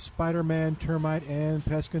call is Spider-Man Termite and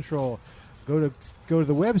Pest Control. Go to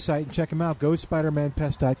the website and check them out. Go to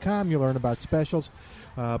SpidermanPest.com. You'll learn about specials.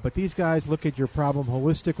 But these guys look at your problem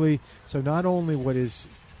holistically. So not only what is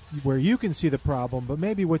where you can see the problem, but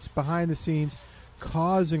maybe what's behind the scenes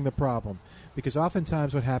causing the problem. Because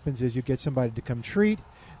oftentimes what happens is you get somebody to come treat,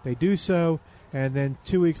 they do so, and then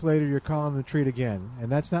 2 weeks later you're calling them to treat again.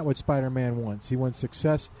 And that's not what Spider-Man wants. He wants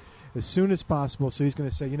success as soon as possible. So he's going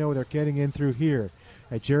to say, they're getting in through here.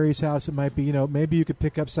 At Jerry's house, it might be, maybe you could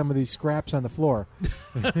pick up some of these scraps on the floor.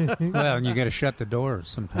 Well, and you got to shut the doors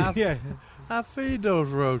sometimes. Yeah. I feed those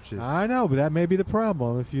roaches. I know, but that may be the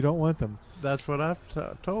problem if you don't want them. That's what I've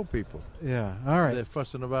told people. Yeah, all right. They're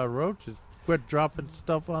fussing about roaches. Quit dropping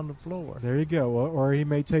stuff on the floor. There you go. Or he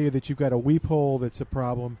may tell you that you've got a weep hole that's a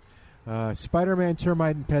problem. Spider-Man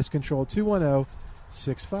Termite and Pest Control,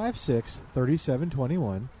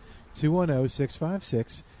 210-656-3721.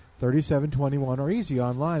 210-656-3721, or easy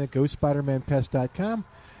online at GoSpidermanPest.com,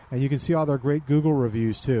 and you can see all their great Google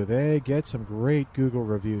reviews too. They get some great Google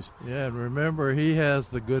reviews. Yeah, and remember, he has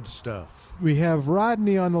the good stuff. We have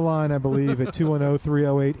Rodney on the line, I believe, at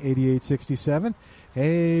 210-308-8867.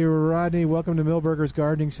 Hey, Rodney, welcome to Milberger's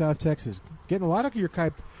Gardening, South Texas. Getting a lot of your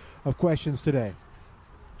type of questions today.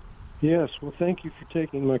 Yes, well, thank you for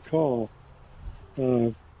taking my call.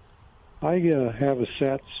 I have a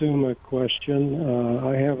Satsuma question.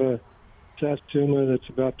 I have a Satsuma that's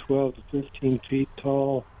about 12 to 15 feet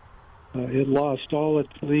tall. It lost all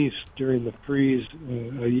its leaves during the freeze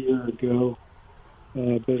a year ago,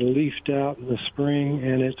 but it leafed out in the spring,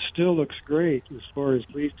 and it still looks great as far as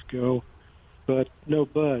leaves go, but no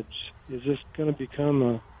buds. Is this going to become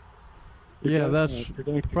a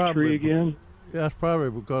productive tree again? That's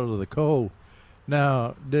probably because of the cold.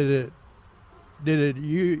 Now, did it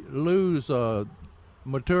lose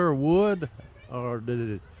mature wood, or did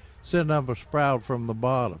it send up a sprout from the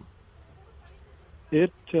bottom?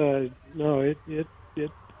 It's mature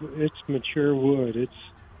wood. It's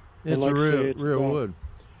a real wood.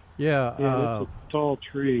 Yeah, it's a tall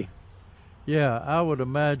tree. Yeah, I would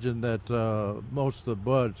imagine that most of the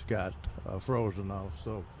buds got frozen off,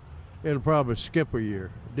 so it'll probably skip a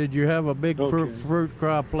year. Did you have a big fruit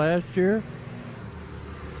crop last year?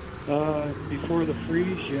 Before the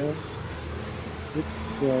freeze, yes. It's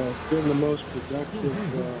been the most productive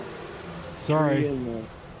tree.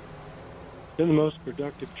 Been the most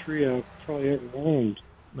productive tree I've probably ever owned.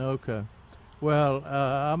 Okay. Well,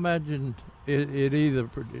 I imagine it either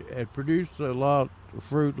produced a lot of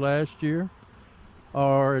fruit last year,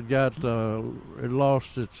 or it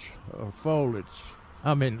lost its foliage.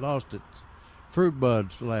 Lost its fruit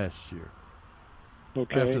buds last year.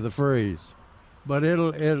 Okay. After the freeze. But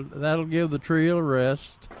that'll give the tree a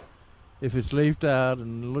rest if it's leafed out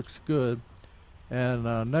and looks good. And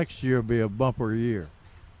next year will be a bumper year.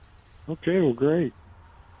 Okay, well, great.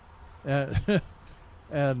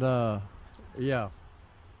 And yeah,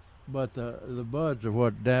 but the buds are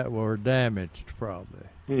what were damaged probably.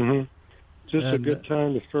 Mm-hmm. Just a good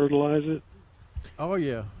time to fertilize it. Oh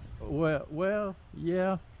yeah, well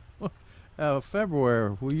yeah.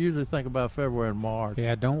 February. We usually think about February and March.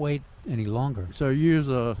 Yeah, don't wait any longer. So use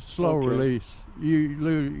a slow release. You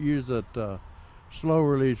use that slow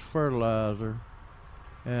release fertilizer,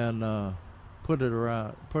 and put it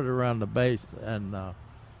around the base and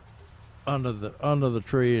under the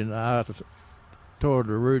tree and out toward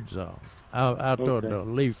the root zone, out toward the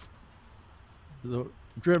leaf, the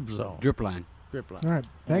drip zone, drip line. All right.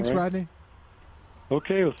 Thanks, Rodney.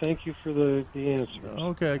 Okay, well, thank you for the answers.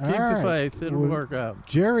 Okay, keep the faith. It'll work out.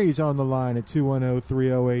 Jerry's on the line at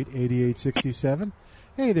 210-308-8867.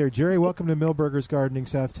 Hey there, Jerry. Welcome to Milberger's Gardening,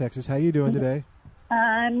 South Texas. How you doing today?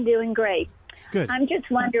 I'm doing great. Good. I'm just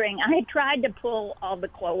wondering, I tried to pull all the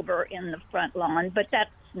clover in the front lawn, but that's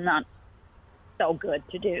not so good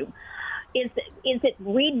to do. Is it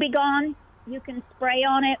Weed Be Gone? You can spray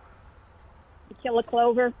on it to kill a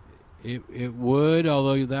clover? It would,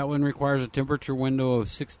 although that one requires a temperature window of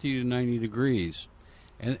 60 to 90 degrees.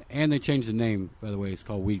 And they changed the name, by the way. It's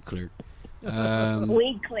called Weed Clear.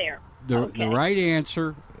 Weed Clear. The right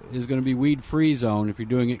answer is going to be Weed Free Zone if you're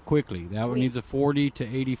doing it quickly. That one needs a 40 to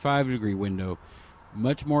 85 degree window.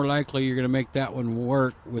 Much more likely you're going to make that one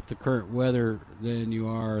work with the current weather than you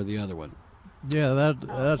are the other one. Yeah,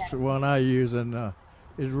 that's the one I use, and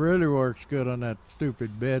it really works good on that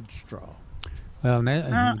stupid bed straw. Well,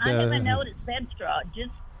 I never noticed bed straw,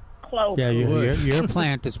 just clover. Yeah, your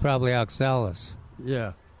plant is probably oxalis.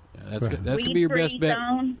 Yeah. That's going to be your best bet.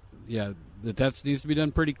 Yeah, that needs to be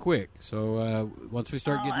done pretty quick. So once we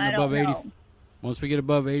start getting above 80, once we get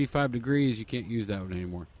above 85 degrees, you can't use that one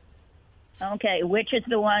anymore. Okay, which is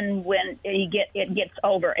the one when it gets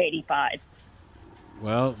over 85?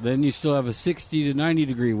 Well, then you still have a 60 to 90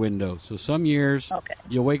 degree window. So some years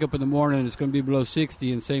you'll wake up in the morning and it's going to be below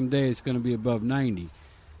 60, and same day it's going to be above 90.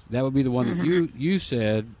 That would be the one that you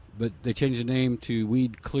said, but they changed the name to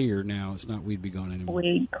Weed Clear now. It's not Weed Be Gone anymore.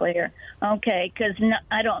 Weed Clear. Okay, because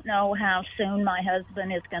I don't know how soon my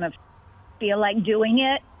husband is going to feel like doing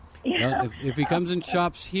it. Well, if he comes and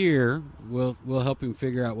shops here, we'll help him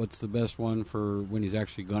figure out what's the best one for when he's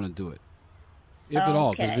actually going to do it. If at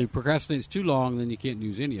all, because if he procrastinates too long, then you can't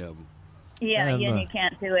use any of them. Yeah, you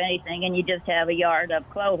can't do anything, and you just have a yard of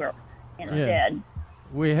clover instead. Yeah.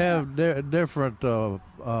 We have different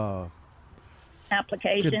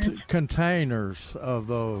applications, containers of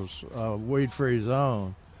those weed-free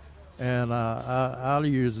zone, and I'll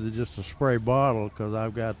use just a spray bottle because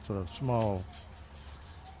I've got small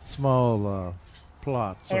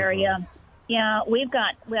plots area. Yeah, we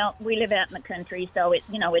live out in the country, so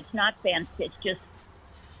it's not fenced. It's just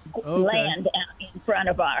land out in front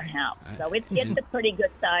of our house. So it's a pretty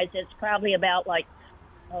good size. It's probably about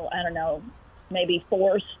maybe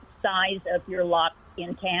 4 size of your lot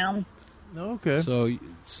in town. Okay. So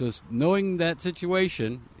knowing that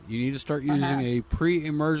situation, you need to start using a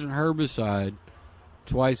pre-emergent herbicide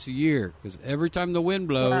twice a year, because every time the wind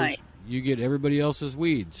blows, you get everybody else's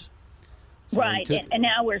weeds. So and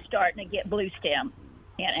now we're starting to get blue stem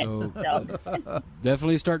in it. So.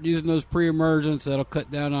 Definitely start using those pre-emergents. That'll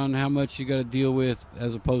cut down on how much you got to deal with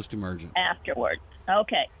as a post-emergent. Afterwards.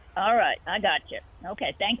 Okay. All right. I got you.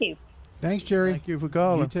 Okay. Thank you. Thanks, Jerry. Thank you for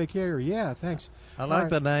calling. You take care. Yeah, thanks. I like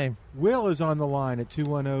the name. Will is on the line at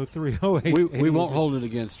 210-308. We won't hold it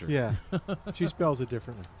against her. Yeah. She spells it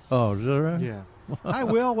differently. Oh, is that right? Yeah. Hi,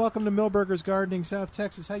 Will. Welcome to Milberger's Gardening, South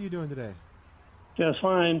Texas. How you doing today? Just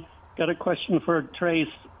fine. Got a question for Trace.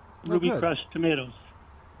 Ruby Crush tomatoes.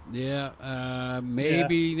 Yeah,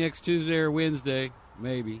 maybe next Tuesday or Wednesday.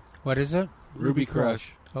 Maybe. What is it? Ruby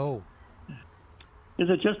Crush. Oh. Is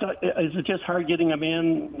it just hard getting them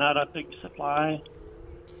in? Not a big supply.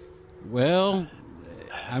 Well,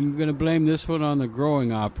 I'm going to blame this one on the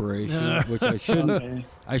growing operation, which I shouldn't.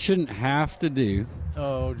 I shouldn't have to do.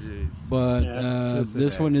 Oh, jeez. But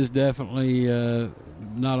this one is definitely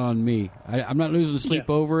not on me. I'm not losing sleep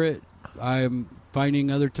over it. I'm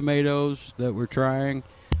finding other tomatoes that we're trying,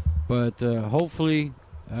 but hopefully,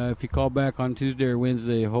 if you call back on Tuesday or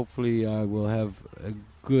Wednesday, hopefully we'll have a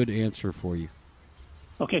good answer for you.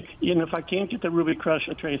 Okay, and if I can't get the Ruby Crush,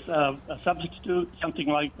 Trace, a substitute, something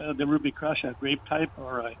like the Ruby Crush, a grape type,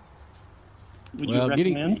 or would you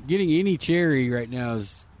recommend? Getting any cherry right now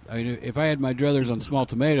is, I mean, if I had my druthers on small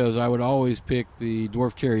tomatoes, I would always pick the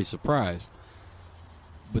Dwarf Cherry Surprise.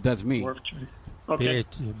 But that's me. Dwarf Cherry. Okay.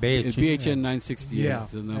 BHN 968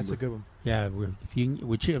 is the number. That's a good one. Yeah,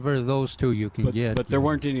 whichever of those two you can get. But there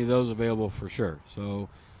weren't any of those available for sure. So,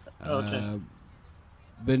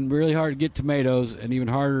 been really hard to get tomatoes, and even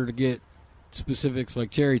harder to get specifics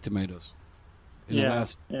like cherry tomatoes in the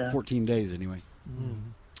last 14 days anyway. Mm-hmm.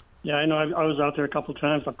 Yeah, I know. I was out there a couple of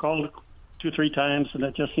times. I've called 2-3 times, and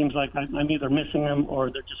it just seems like I'm either missing them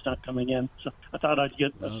or they're just not coming in. So I thought I'd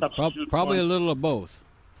get a substitute. Probably a little of both.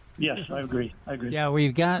 Yes, I agree. Yeah,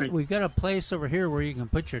 we've got a place over here where you can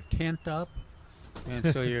put your tent up, and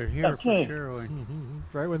so you're here for sure.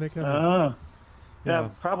 Right when they come in. Yeah,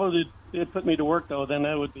 probably it put me to work though. Then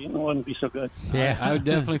it wouldn't be so good. Yeah, I would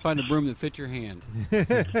definitely find a broom that fits your hand.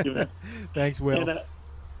 Thanks, Will. And,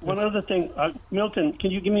 one other thing, Milton,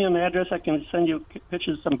 can you give me an address? I can send you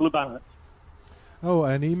pictures of some bluebonnets. Oh,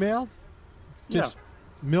 an email? Just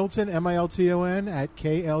Milton, MILTON, at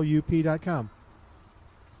KLUP.com.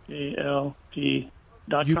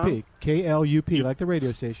 KLP.com? KLUP, like the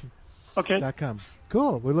radio station. Okay. .com.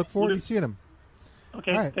 Cool. We look forward to seeing them.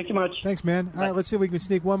 Okay, All right. thank you much. Thanks, man. All right, let's see if we can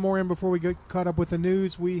sneak one more in before we get caught up with the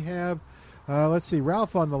news. We have, let's see,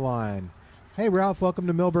 Ralph on the line. Hey, Ralph, welcome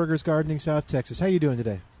to Millburgers Gardening, South Texas. How you doing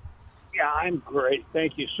today? Yeah, I'm great.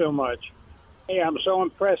 Thank you so much. Hey, I'm so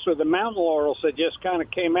impressed with the mountain laurels that just kind of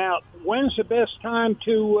came out. When's the best time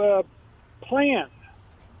to plant?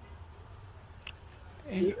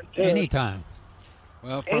 Anytime.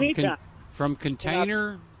 Well, Anytime. From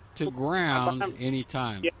container to ground,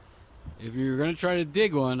 anytime. Yeah. If you're going to try to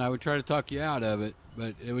dig one, I would try to talk you out of it,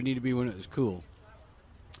 but it would need to be when it was cool.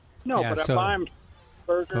 No, Yeah, but so- I buy them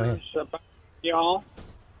burgers, y'all.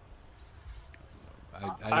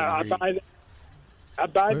 I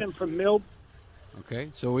buy them from Mill. Okay,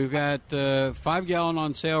 so we've got 5 gallon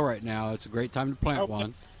on sale right now. It's a great time to plant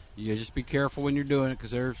one. You just be careful when you're doing it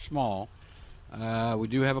because they're small. We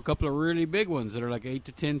do have a couple of really big ones that are like 8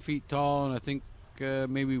 to 10 feet tall, and I think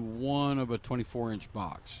maybe one of a 24-inch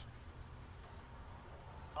box.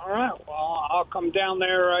 All right, well, I'll come down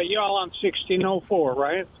there. Y'all on 1604,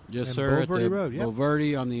 right? Yes, And sir. Bulverde at the Road, yep.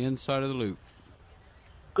 Bulverde on the inside of the loop.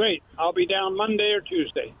 Great. I'll be down Monday or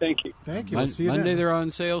Tuesday. Thank you. Thank you. We'll see you Monday then. they're on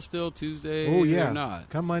sale still. Tuesday Oh, yeah. they're not.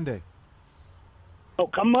 Come Monday. Oh,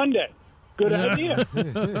 come Monday. Good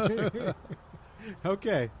idea.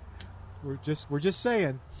 Okay. We're just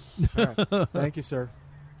saying. All right. Thank you, sir.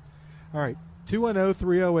 All right.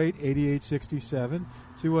 210-308-8867.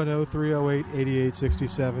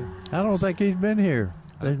 210-308-8867. I don't think he's been here.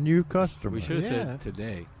 A new customer. We should have Yeah. said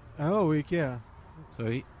today. Oh, yeah.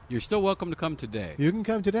 So you're still welcome to come today. You can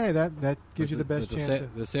come today. That gives you the best but chance.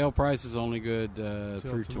 The sale price is only good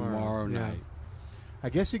through tomorrow Yeah. night. I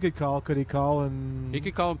guess he could call. Could he call and? He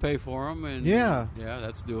could call and pay for them, and Yeah.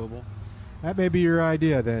 that's doable. That may be your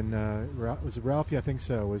idea then. Was it Ralphie? I think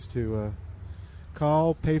so. Was to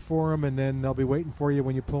call, pay for them, and then they'll be waiting for you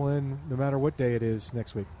when you pull in, no matter what day it is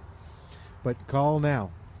next week. But call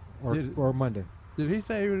now, or Monday. Did he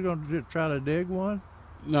say he was going to try to dig one?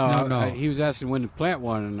 No. He was asking when to plant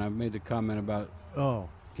one, and I made the comment about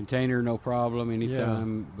container, no problem,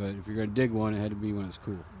 anytime. But if you're going to dig one, it had to be when it's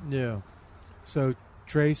cool. Yeah. So,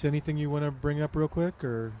 Trace, anything you want to bring up real quick,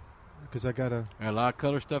 or because I got a lot of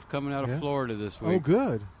color stuff coming out of Florida this week. Oh,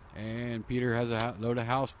 good. And Peter has a load of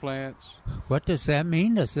house plants. What does that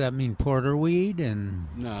mean? Does that mean porterweed? And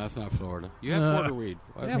no, that's not Florida. You have porterweed.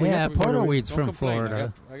 Yeah, porterweed's Don't from complain.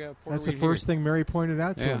 Florida. I got That's the porterweed first here. thing Mary pointed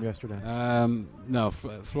out to him yesterday. No,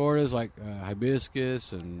 Florida's like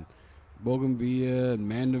hibiscus and bougainvillea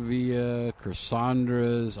and mandevilla,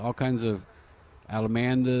 chrysanthemums, all kinds of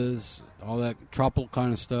alamandas, all that tropical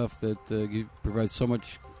kind of stuff that provides so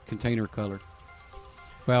much container color.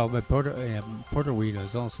 Well, but porterweed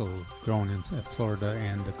is also grown in Florida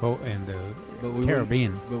and the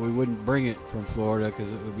Caribbean. But we wouldn't bring it from Florida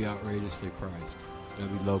because it would be outrageously priced. It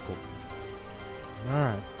would be local. All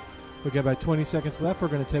right. We've got about 20 seconds left. We're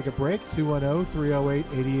going to take a break.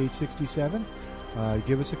 210-308-8867.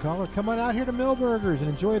 Give us a call or come on out here to Millburgers and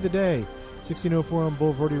enjoy the day. 1604 on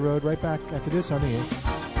Bulverde Road. Right back after this on The Answer.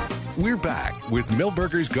 We're back with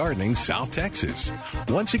Millburgers Gardening, South Texas.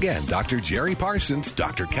 Once again, Dr. Jerry Parsons,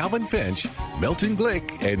 Dr. Calvin Finch, Milton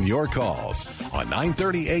Glick, and your calls on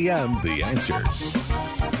 9:30 a.m. The Answer.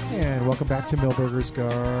 And welcome back to Millburgers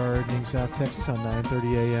Gardening, South Texas on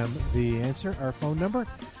 9:30 a.m. The Answer. Our phone number,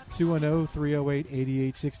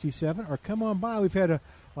 210-308-8867. Or come on by. We've had a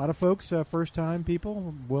lot of folks, first-time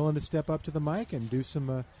people, willing to step up to the mic and do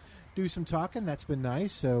some talking. That's been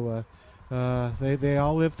nice. So they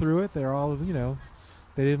all lived through it. They're all, they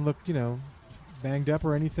didn't look, banged up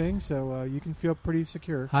or anything. So you can feel pretty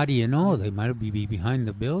secure. How do you know? They might be behind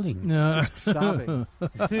the building. Just sobbing.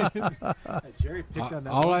 Jerry picked on that.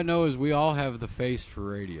 All I know is we all have the face for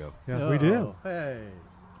radio. Yeah, we do. Hey.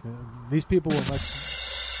 These people will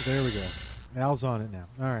there we go. Al's on it now.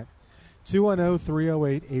 All right.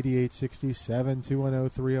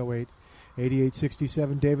 210-308-8867.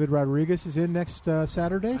 210-308-8867. David Rodriguez is in next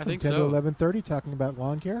Saturday from 10 to 11:30 talking about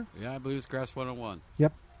lawn care. Yeah, I believe it's Grass 101.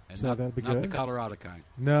 Yep. And So that'll be not good. the Colorado kind.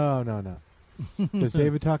 No. Does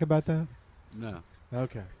David talk about that? No.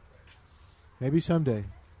 Okay. Maybe someday.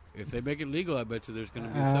 If they make it legal, I bet you there's going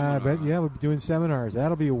to be a I seminar. bet, we'll be doing seminars.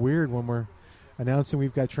 That'll be weird when we're announcing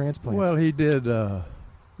we've got transplants. Well, he did the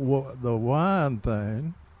wine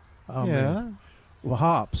thing.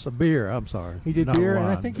 Hops, a beer. I'm sorry. He did Not beer, wine.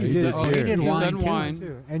 and I think he He's did done- beer. did He's wine, done too. wine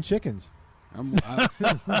too, and chickens. I'm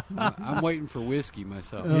waiting for whiskey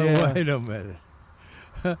myself. Wait a minute.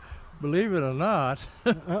 Believe it or not,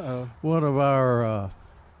 one of our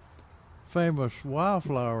famous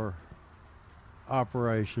wildflower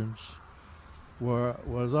operations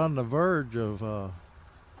was on the verge of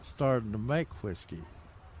starting to make whiskey.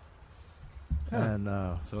 Huh.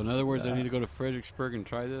 And so, in other words, I need to go to Fredericksburg and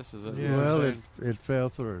try this. Is that yeah. Well, it fell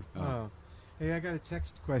through. Oh. Hey, I got a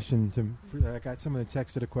text question. I got someone that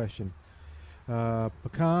texted a question.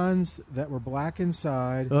 Pecans that were black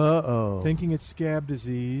inside. Thinking it's scab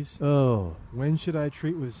disease. When should I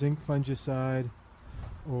treat with zinc fungicide,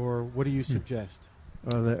 or what do you suggest?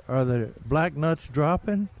 Are the black nuts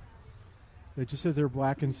dropping? It just says they're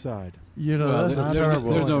black inside. You know, that's terrible.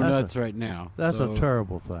 There's no nuts right now. That's a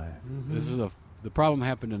terrible thing. Mm-hmm. This is the problem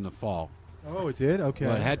happened in the fall. Oh, it did? Okay.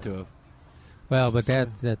 Well, it had to have. Well, but that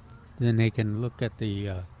then they can look at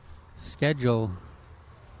the schedule,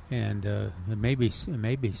 and it may be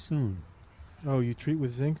soon. Oh, you treat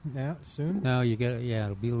with zinc now soon? No, you get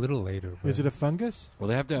it'll be a little later. Is it a fungus? Well,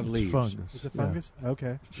 they have to have leaves. It's a fungus. Yeah.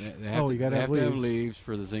 Okay. They have you got to have leaves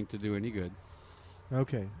for the zinc to do any good.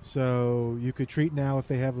 Okay, so you could treat now if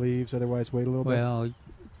they have leaves. Otherwise, wait a little bit. Well,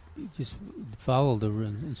 you just follow the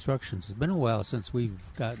instructions. It's been a while since we've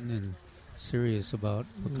gotten in serious about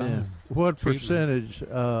pecan. Yeah. What percentage?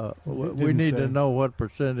 We need to know what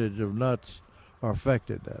percentage of nuts are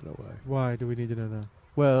affected that way. Why do we need to know that?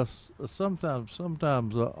 Well, sometimes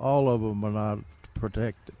all of them are not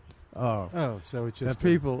protected. So it's just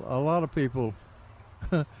a lot of people.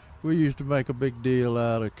 We used to make a big deal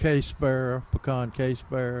out of case bearer, pecan case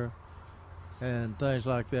bearer, and things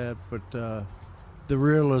like that. But the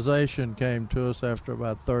realization came to us after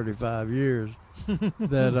about 35 years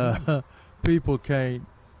that people can't,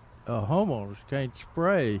 homeowners can't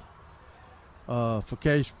spray for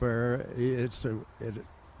case bearer.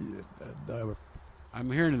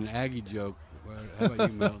 I'm hearing an Aggie joke. How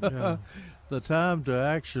about you, Milton? Yeah. The time to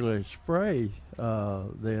actually spray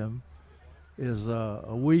them is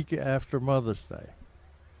a week after Mother's Day.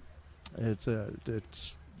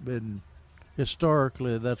 It's been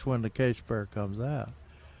historically that's when the case bearer comes out.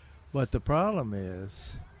 But the problem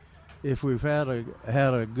is, if we've had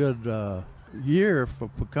a good year for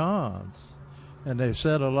pecans, and they've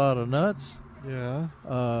set a lot of nuts,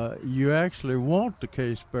 you actually want the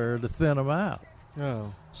case bearer to thin them out.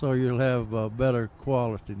 Oh, so you'll have better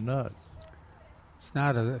quality nuts. It's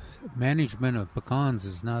not management of pecans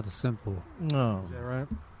is not a simple. No, is that right?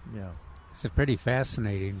 Yeah, it's pretty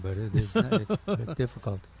fascinating, but it is it's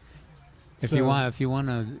difficult. If you want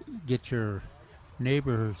to get your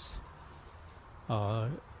neighbors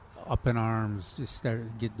up in arms, just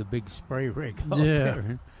get the big spray rig out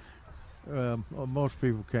there. Most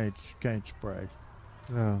people can't spray.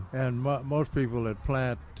 No, and most people that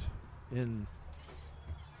plant in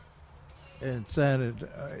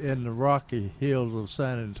the rocky hills of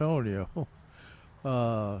San Antonio,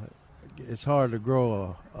 it's hard to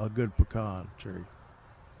grow a good pecan tree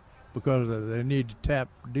because they need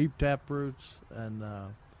deep tap roots, and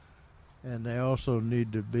they also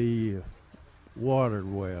need to be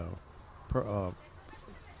watered well,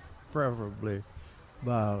 preferably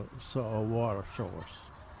by a water source.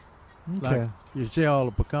 Okay. Like you see all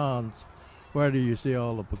the pecans. Where do you see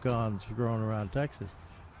all the pecans growing around Texas?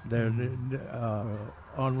 They're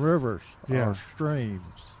on rivers or streams.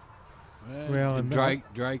 Well, and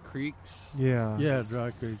dry creeks. Yeah, dry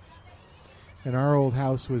creeks. And our old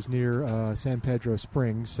house was near San Pedro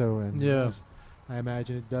Springs, I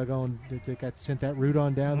imagine it dug on. It got sent that root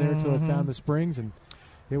on down there until it found the springs, and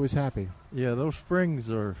it was happy. Yeah, those springs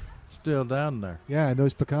are still down there. Yeah, and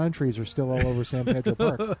those pecan trees are still all over San Pedro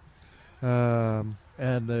Park.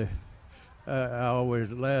 And I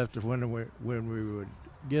always laughed when we would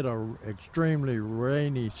get a extremely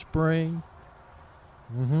rainy spring.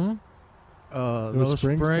 Mm-hmm. Those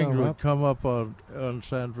springs would come up on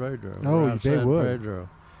San Pedro. Oh, they would. Pedro.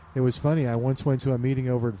 It was funny. I once went to a meeting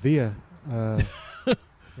over at Via,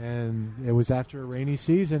 and it was after a rainy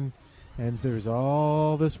season, and there's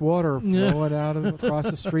all this water flowing out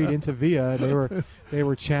across the street into Via. They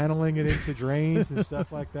were channeling it into drains and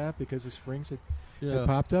stuff like that because the springs had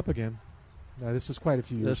popped up again. This was quite a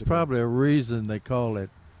few years ago. There's probably a reason they call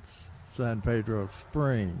it San Pedro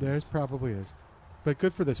Springs. There's probably is. But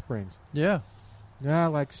good for the springs. Yeah. I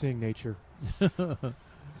like seeing nature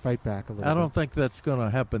fight back a little bit. I don't think that's going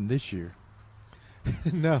to happen this year.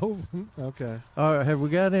 No? Okay. Have we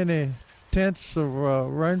got any tints of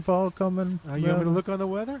rainfall coming? You want me to look on the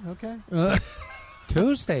weather? Okay.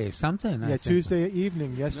 Tuesday, something. Yeah, Tuesday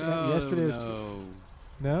evening. Yesterday was...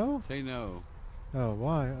 No? Say no. Oh,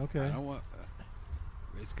 why? Okay. I don't want...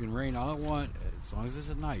 It's going to rain all I want as long as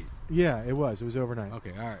it's at night. Yeah, it was. It was overnight.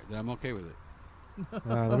 Okay, all right. Then I'm okay with it.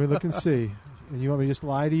 Let me look and see. And you want me to just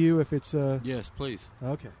lie to you if it's... Yes, please.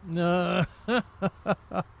 Okay. No.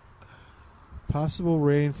 Possible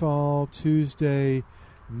rainfall Tuesday,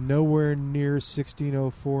 nowhere near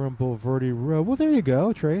 1604 on Boulevardy Road. Well, there you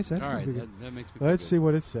go, Trace. That's All right, gonna be good. that makes me feel Let's good. see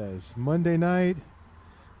what it says. Monday night,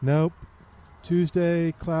 nope.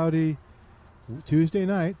 Tuesday, cloudy. Tuesday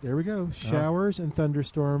night, there we go. Showers and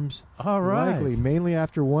thunderstorms. All right. Likely, mainly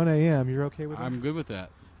after 1 a.m. You're okay with that? I'm good with that.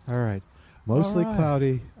 All right. Mostly All right.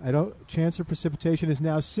 cloudy. Chance of precipitation is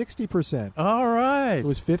now 60%. All right. It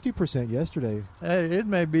was 50% yesterday. Hey, it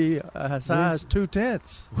may be as high as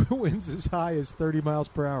 2/10. Winds as high as 30 miles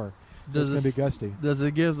per hour. So Does it's going to it- be gusty. Does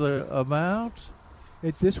it give the amount?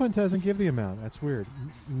 This one doesn't give the amount. That's weird.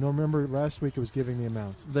 No, remember last week it was giving the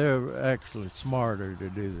amounts. They're actually smarter to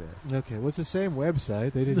do that. Okay, well, it's the same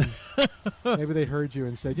website. They didn't. Maybe they heard you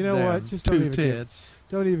and said, you know Damn, what? Just don't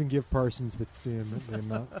two even give Parsons the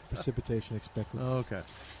amount of precipitation expected. Okay.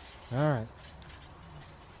 All right.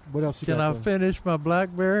 What else you Can got? I going? finish my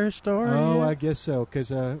BlackBerry story? Oh, yet? I guess so.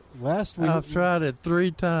 Because last week I've tried it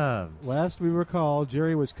 3 times. Last we recall,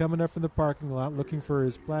 Jerry was coming up from the parking lot looking for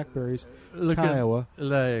his Blackberries. Looking- Kiowa.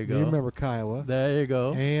 There you go. You remember Kiowa. There you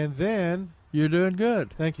go. And then... You're doing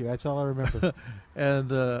good. Thank you. That's all I remember. And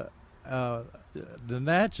the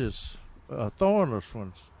Natchez, thornless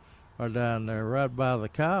ones, are down there right by the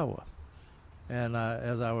Kiowa. And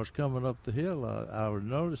as I was coming up the hill, I was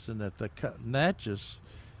noticing that the Natchez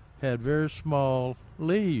had very small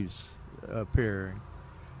leaves appearing.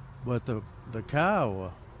 But the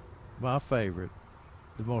Kiowa, my favorite,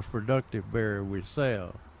 the most productive berry we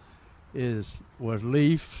sell, was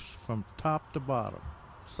leaves from top to bottom,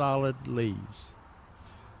 solid leaves.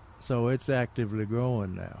 So it's actively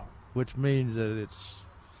growing now, which means that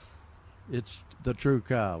it's the true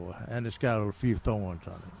Kiowa, and it's got a few thorns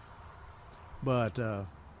on it. But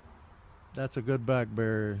that's a good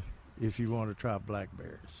blackberry if you want to try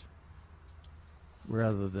blackberries.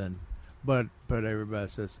 Rather than, but everybody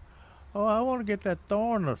says, "Oh, I want to get that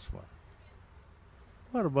thornless one."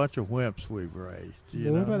 What a bunch of wimps we've raised.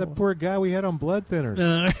 You what know? about the poor guy we had on blood thinners?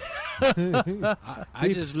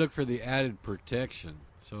 I just look for the added protection.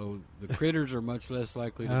 So the critters are much less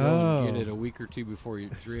likely to go Oh. and get it a week or two before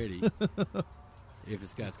it's ready. If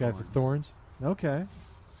it's got It's got thorns. the thorns? Okay.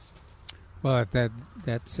 Well,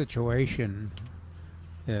 that situation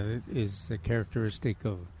is the characteristic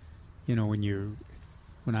of,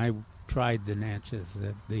 when I tried the Natchez,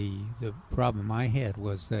 that the problem I had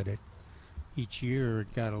was that each year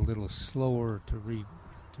it got a little slower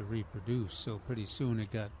to reproduce. So pretty soon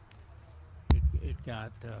it got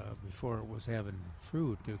before it was having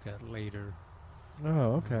fruit, it got later.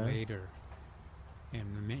 Oh, okay. And later,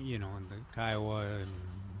 and and the Kiowa and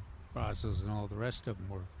Brazos and all the rest of them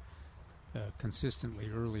were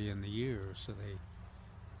consistently early in the year, so they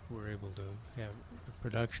were able to have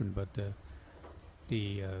production. But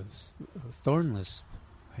the thornless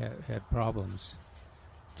had problems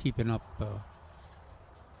keeping up,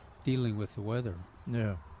 dealing with the weather.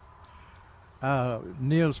 Yeah.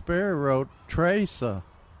 Neil Sperry wrote Trace a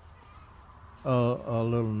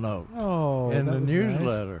little note in that the was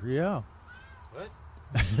newsletter. Yeah. What?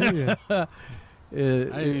 Yeah. I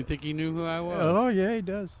didn't even think he knew who I was. Oh, yeah, he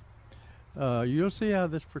does. You'll see how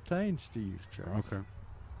this pertains to you, Charles.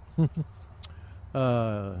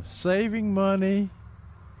 Okay. Saving money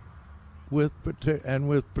with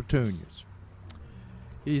petunias.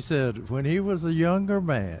 He said when he was a young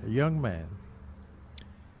man,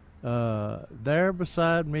 there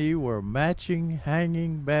beside me were matching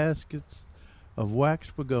hanging baskets of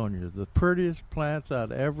wax begonias, the prettiest plants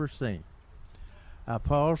I'd ever seen. I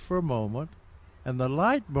paused for a moment, and a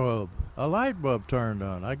light bulb turned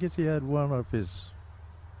on. I guess he had one up his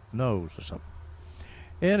nose or something.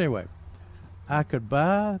 Anyway, I could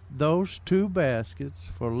buy those 2 baskets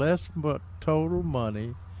for less total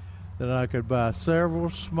money than I could buy several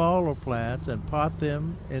smaller plants and pot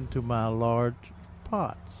them into my large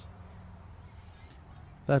pots.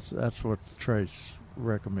 That's what Trace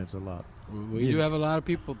recommends a lot. We do have a lot of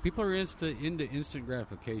people. People are into instant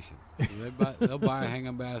gratification. They'll buy a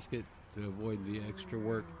hanging basket to avoid the extra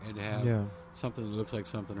work and to have something that looks like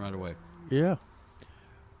something right away. Yeah.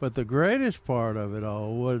 But the greatest part of it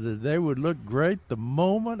all was that they would look great the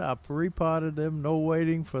moment I pre-potted them, no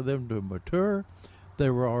waiting for them to mature. They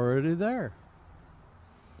were already there.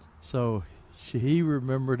 So he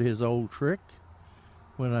remembered his old trick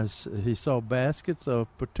when he saw baskets of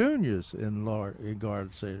petunias in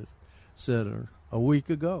Garden Center a week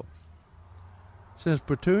ago. Since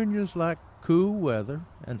petunias like cool weather,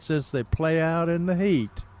 and since they play out in the heat,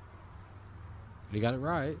 you got it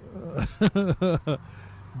right.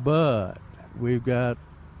 But we've got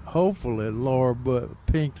hopefully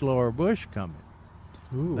pink Laura Bush coming.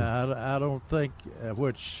 Ooh. Now I don't think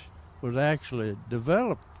which was actually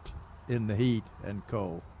developed in the heat and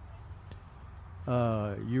cold.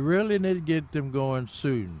 You really need to get them going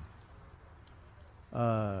soon.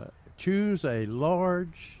 Choose a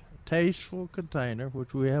large, tasteful container,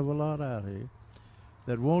 which we have a lot out here,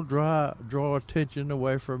 that won't draw attention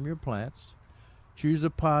away from your plants. Choose a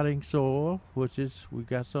potting soil, which is, we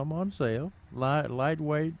got some on sale,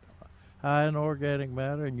 lightweight, high in organic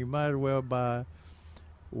matter, and you might as well buy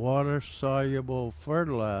water-soluble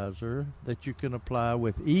fertilizer that you can apply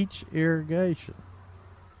with each irrigation.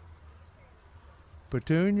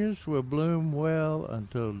 Petunias will bloom well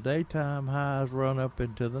until daytime highs run up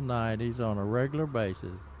into the 90s on a regular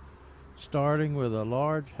basis. Starting with a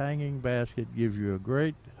large hanging basket gives you a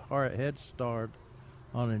great head start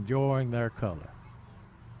on enjoying their color.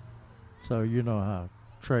 So you know how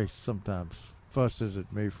Trace sometimes fusses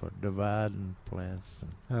at me for dividing plants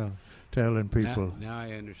and telling people. Now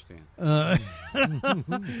I understand.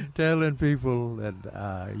 Telling people that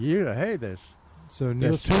hey, there's so Neil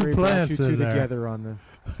there's Story two brought plants you two in there. together on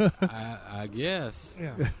the. I guess.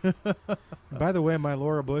 Yeah. By the way, my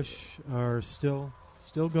Laura Bush are still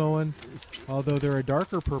going, although they're a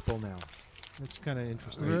darker purple now. That's kind of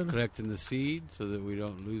interesting. Are you collecting the seed so that we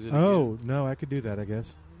don't lose it? Oh, again? no, I could do that, I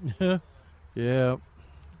guess. Yeah,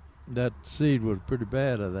 that seed was pretty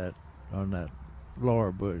bad on that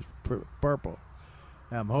Laura Bush purple.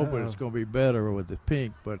 I'm hoping it's going to be better with the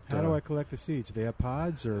pink. But how do I collect the seeds? Do they have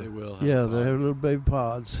pods, or they will? They have little baby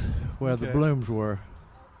pods where the blooms were,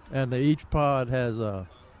 and each pod has a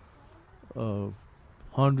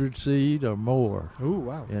 100 seed or more. Ooh,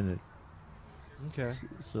 wow! In it. Okay.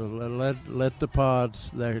 So let the pods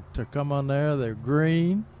to come on there. They're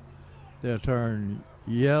green. They'll turn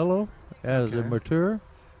yellow as they mature,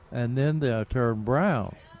 and then they'll turn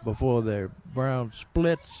brown before their brown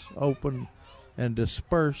splits open and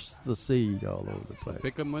disperse the seed all over the place.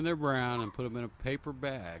 Pick them when they're brown and put them in a paper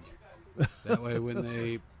bag. That way, when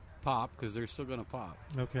they pop, because they're still going to pop.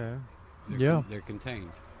 Okay. They're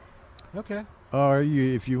contained. Okay. Or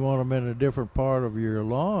if you want them in a different part of your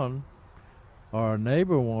lawn, or a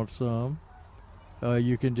neighbor wants some,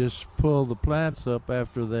 you can just pull the plants up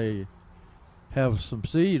after they have some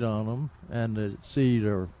seed on them, and the seed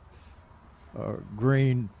are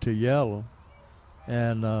green to yellow,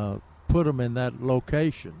 and put them in that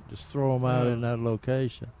location. Just throw them out in that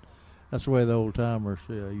location. That's the way the old timers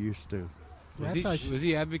used to. Was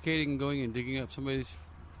he advocating going and digging up somebody's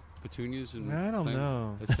petunias? And I don't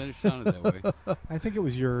know. It sounded that way. I think it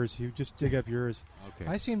was yours. You just dig up yours. Okay.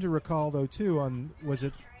 I seem to recall though too. Was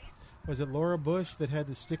it Laura Bush that had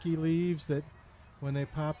the sticky leaves that when they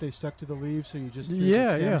popped they stuck to the leaves, so you just threw the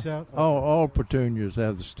stems out? Okay. All petunias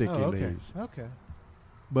have the sticky leaves. Okay.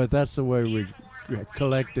 But that's the way we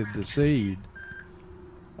collected the seed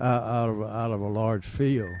out of a large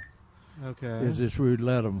field. Okay. Is just we'd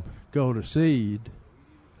let them go to seed.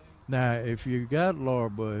 Now, if you got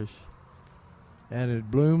Laura Bush and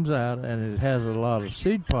it blooms out and it has a lot of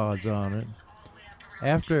seed pods on it,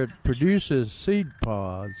 after it produces seed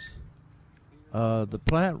pods, the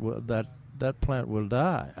plant that plant will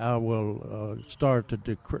die. Will start to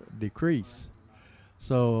decrease.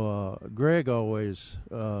 So Greg always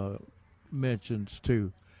mentions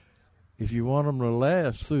too, if you want them to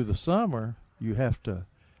last through the summer, you have to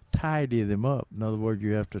tidy them up. In other words,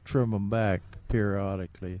 you have to trim them back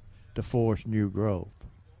periodically to force new growth.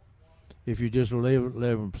 If you just let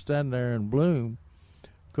them stand there and bloom,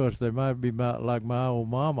 of course they might be like my old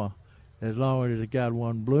mama. As long as it got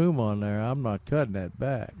one bloom on there, I'm not cutting that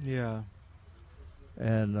back. Yeah.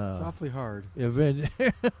 And it's awfully hard. Yeah,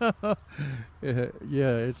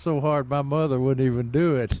 it's so hard my mother wouldn't even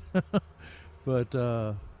do it. But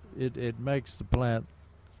it makes the plant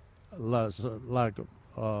like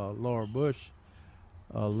Laura Bush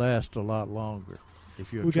last a lot longer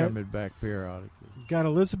if you trim it back periodically. Got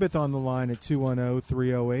Elizabeth on the line at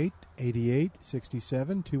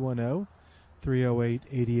 210-308-8867,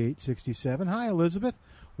 210-308-8867. Hi, Elizabeth.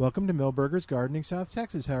 Welcome to Milberger's Gardening, South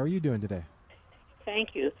Texas. How are you doing today?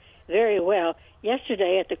 Thank you. Very well.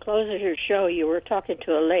 Yesterday at the close of your show, you were talking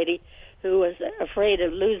to a lady who was afraid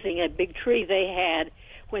of losing a big tree they had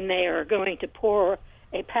when they are going to pour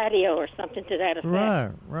a patio or something to that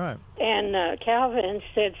effect. Right. And Calvin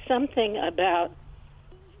said something about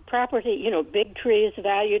property, big trees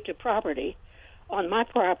valued to property. On my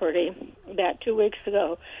property, about 2 weeks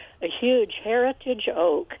ago, a huge heritage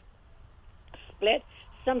oak split.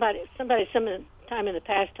 Somebody some time in the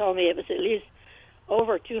past told me it was at least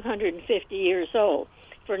over 250 years old.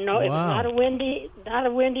 It was not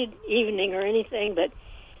a windy evening or anything, but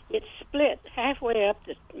it split halfway up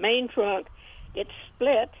the main trunk. It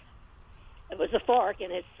split. It was a fork,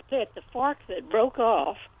 and it split. The fork that broke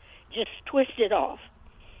off just twisted off.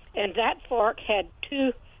 And that fork had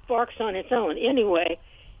 2 forks on its own. Anyway,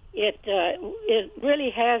 it really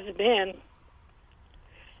has been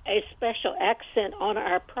a special accent on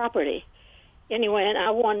our property. Anyway, and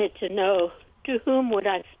I wanted to know, to whom would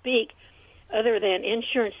I speak other than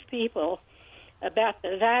insurance people about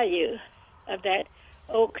the value of that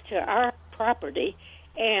oak to our property?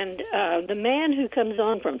 And the man who comes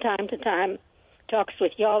on from time to time talks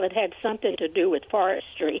with y'all that had something to do with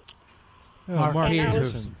forestry. Mark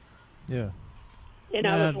Peterson. Yeah. And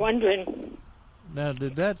I was wondering. Now,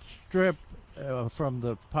 did that strip from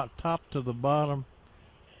the top to the bottom,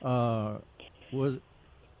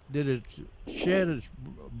 did it shed its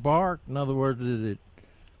bark? In other words,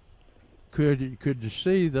 could you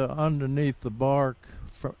see the underneath the bark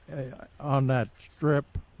on that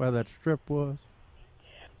strip, where that strip was?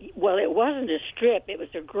 Well, it wasn't a strip. It was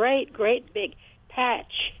a great, great big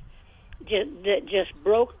patch that just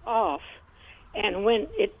broke off. And when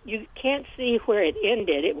you can't see where it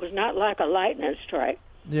ended. It was not like a lightning strike.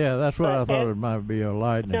 Yeah, that's what I thought it might be, a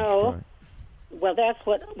lightning strike. Well, that's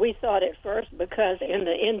what we thought at first, because in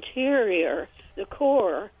the interior, the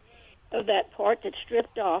core of that part that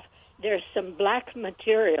stripped off, there's some black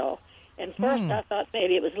material. And first I thought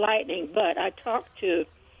maybe it was lightning, but I talked to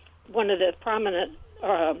one of the prominent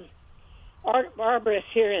arborists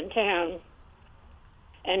here in town,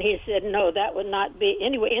 and he said, no, that would not be.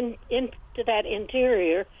 Anyway, into that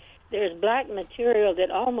interior, there's black material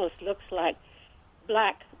that almost looks like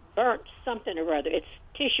black burnt something or other. It's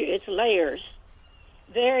tissue, it's layers.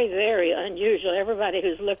 Very, very unusual. Everybody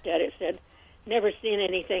who's looked at it said, never seen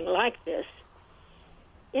anything like this.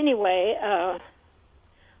 Anyway, I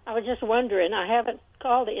was just wondering, I haven't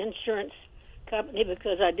called the insurance company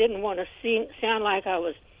because I didn't want to sound like I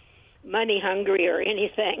was money hungry or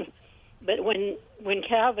anything. But when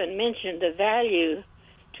Calvin mentioned the value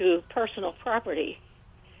to personal property,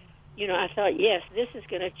 I thought, yes, this is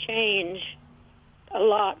going to change a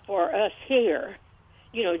lot for us here.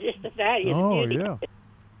 Just the value. Oh, the beauty yeah. of it.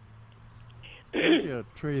 A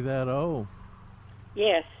tree that old.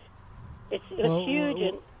 Yes, it's huge.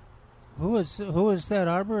 And who is that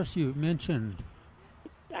arborist you mentioned?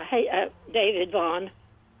 David Vaughn.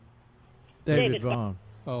 David Vaughn.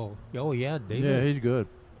 Oh, yeah, David. Yeah, he's good.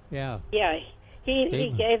 Yeah. Yeah,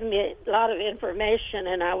 he gave me a lot of information,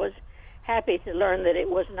 and I was happy to learn that it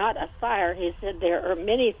was not a fire. He said there are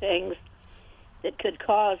many things that could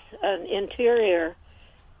cause an interior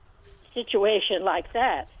situation like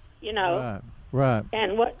that, Right.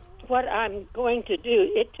 And what I'm going to do,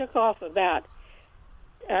 it took off about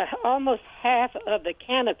almost half of the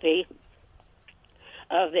canopy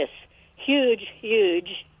of this huge,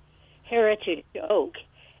 huge heritage oak,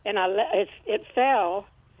 and it fell,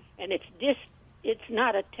 and it's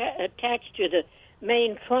not attached to the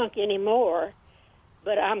main trunk anymore,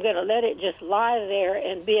 but I'm going to let it just lie there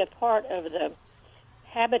and be a part of the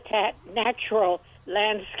habitat, natural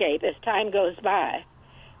landscape as time goes by.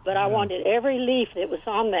 But I wanted every leaf that was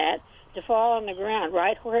on that to fall on the ground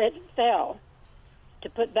right where it fell, to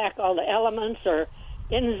put back all the elements or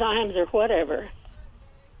enzymes or whatever,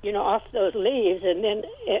 off those leaves. And then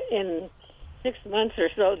in 6 months or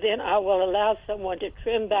so, then I will allow someone to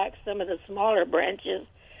trim back some of the smaller branches.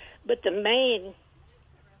 But the main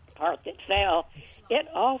part that fell, it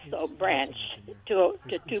also branched to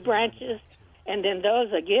 2 branches, and then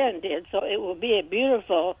those again did. So it will be a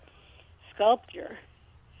beautiful sculpture,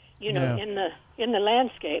 in the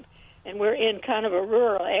landscape. And we're in kind of a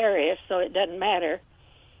rural area, so it doesn't matter,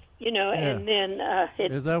 Yeah. And then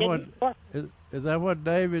is that what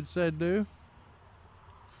David said do?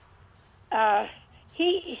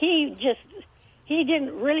 He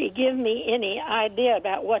didn't really give me any idea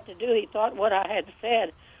about what to do. He thought what I had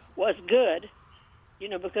said was good,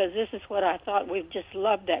 because this is what I thought. We've just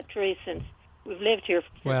loved that tree since we've lived here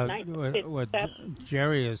since 1957. What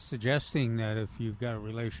Jerry is suggesting, that if you've got a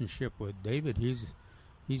relationship with David, he's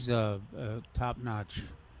a top-notch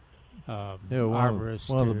arborist.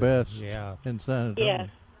 One of the best in San Antonio. Yeah.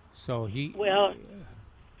 So if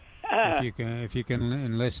you can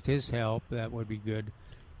enlist his help, that would be good,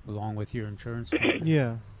 along with your insurance company.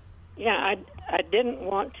 Yeah. Yeah, I didn't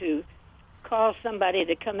want to call somebody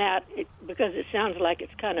to come out because it sounds like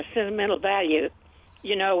it's kind of sentimental value.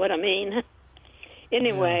 You know what I mean?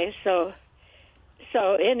 Anyway, so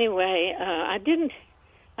anyway, I didn't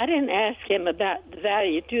ask him about the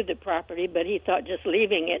value to the property, but he thought just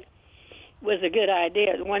leaving it was a good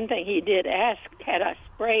idea. One thing he did ask, had I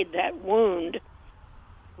sprayed that wound,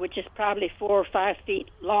 which is probably 4 or 5 feet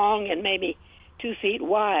long and maybe 2 feet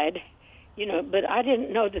wide, but I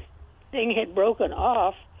didn't know the thing had broken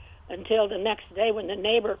off until the next day when the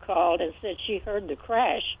neighbor called and said she heard the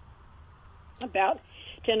crash about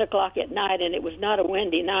 10 o'clock at night, and it was not a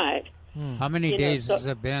windy night. How many days so has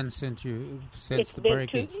it been since the been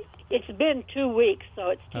breakage? It's been 2 weeks, so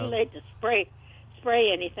it's too late to spray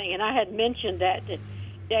anything. And I had mentioned that to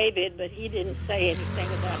David, but he didn't say anything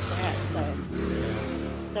about that.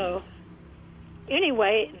 So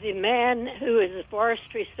anyway, the man who is the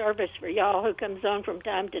Forestry Service for y'all, who comes on from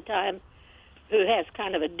time to time, who has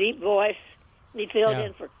kind of a deep voice, he filled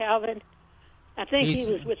in for Calvin. I think he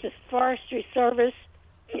was with the Forestry Service.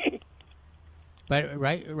 But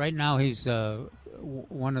right now he's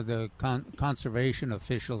one of the conservation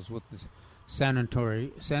officials with the San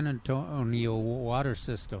Antonio water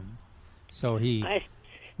system. So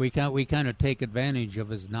we kind of take advantage of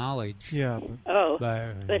his knowledge. Yeah.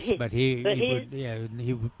 But he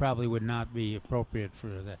probably would not be appropriate for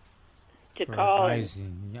that. To call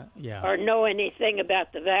or know anything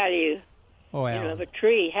about the value of a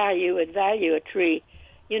tree, how you would value a tree,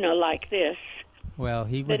 like this. Well,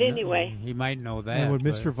 he would. But anyway, he might know that. And would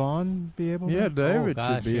Mr. Vaughn be able to? Yeah, David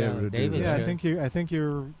should be able to do that. Yeah, I think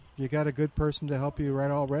you got a good person to help you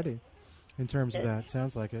right already in terms of that.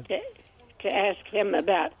 Sounds like it. To ask him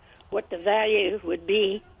about what the value would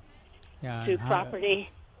be to property.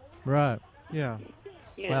 Right. Yeah.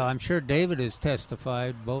 Well, I'm sure David has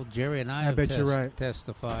testified. Both Jerry and I have bet you're right.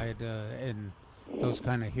 testified in those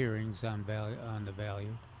kind of hearings on the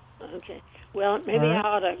value. Okay. Well, maybe I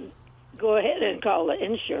ought to go ahead and call the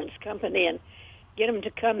insurance company and get them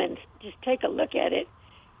to come and just take a look at it,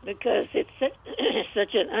 because it's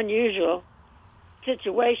such an unusual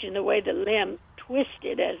situation, the way the limb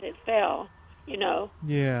twisted as it fell,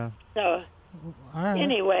 Yeah. So, all right.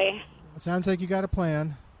 Anyway. Sounds like you got a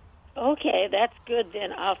plan. Okay, that's good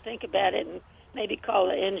then. I'll think about it and maybe call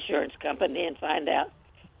the insurance company and find out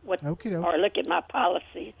what, or look at my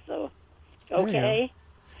policy. So, okay.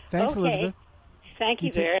 Thanks, Elizabeth. Thank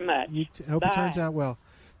you very much. Hope it turns out well.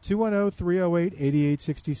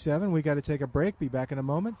 210-308-8867. We got to take a break. Be back in a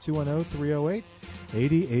moment.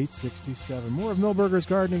 210-308-8867. More of Milberger's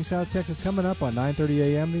Gardening South Texas coming up on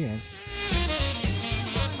 9:30 a.m. The Answer.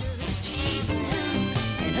 Who's cheating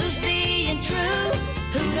who? And who's being true?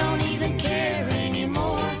 Who don't even care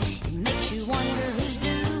anymore? It makes you wonder who's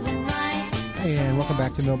doing right. And welcome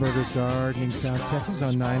back to Milberger's Gardening South Texas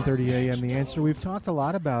on 9:30 a.m. The Answer. We've talked a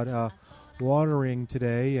lot about watering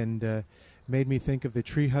today, and made me think of the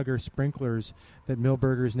tree hugger sprinklers that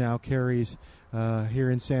Milberger's now carries here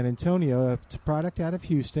in San Antonio. It's a product out of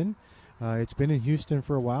Houston. It's been in Houston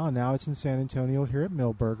for a while, and now it's in San Antonio here at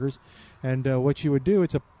Milberger's. And what you would do,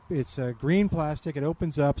 it's a green plastic. It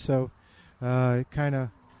opens up, so it kind of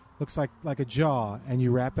looks like a jaw, and you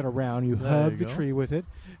wrap it around. You hug the tree with it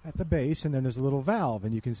at the base, and then there's a little valve,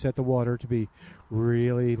 and you can set the water to be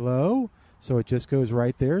really low, so it just goes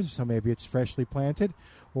right there. So maybe it's freshly planted,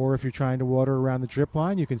 or if you're trying to water around the drip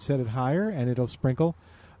line, you can set it higher, and it'll sprinkle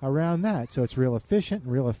around that. So it's real efficient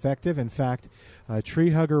and real effective. In fact, Tree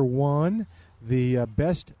Hugger won the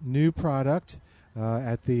best new product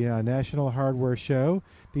at the National Hardware Show,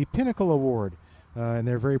 the Pinnacle Award. And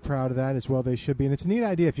they're very proud of that as well. They should be. And it's a neat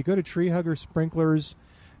idea. If you go to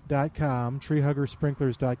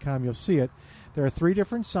treehuggersprinklers.com, you'll see it. There are 3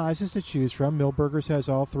 different sizes to choose from. Milberger's has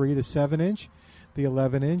all 3, the 7-inch, the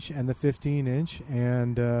 11-inch, and the 15-inch.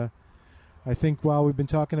 And I think while we've been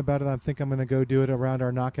talking about it, I think I'm going to go do it around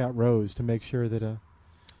our knockout rows to make sure that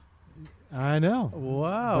I know.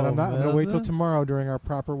 Wow. But I'm not going to wait till tomorrow during our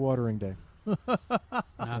proper watering day.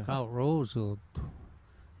 Knockout rows will...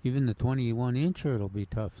 Even the 21-incher, it'll be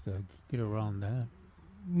tough to get around that.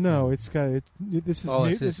 No, it's got this is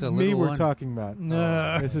me. This is me we're talking about.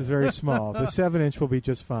 No, this is very small. The 7-inch will be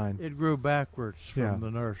just fine. It grew backwards from the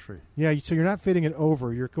nursery. Yeah, so you're not fitting it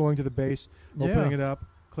over. You're going to the base, opening it up,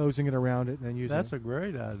 closing it around it, and then using it. That's a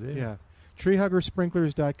great idea. Yeah,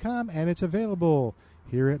 treehuggersprinklers.com, and it's available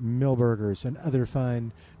here at Milberger's and other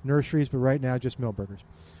fine nurseries, but right now just Milberger's.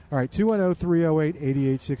 All right,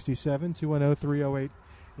 210-308-8867,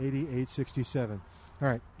 210-308-8867. All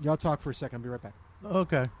right, y'all talk for a second. I'll be right back.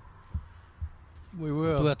 Okay. We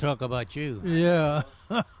will. We'll talk about you. Yeah.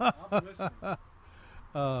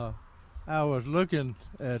 I was looking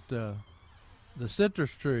at the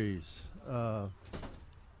citrus trees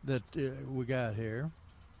that we got here,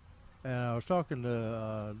 and I was talking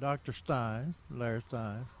to Dr. Stein, Larry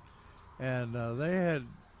Stein, and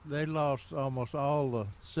they lost almost all the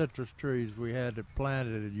citrus trees we had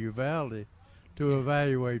planted at Uvalde to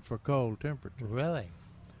evaluate for cold temperature. Really?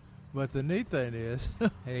 But the neat thing is,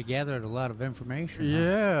 they gathered a lot of information.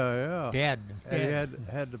 Yeah. Dead. They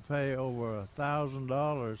had to pay over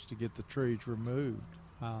 $1,000 to get the trees removed.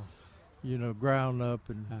 Wow. ground up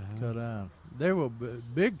and cut down. They were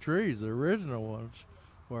big trees. The original ones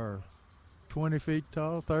were 20 feet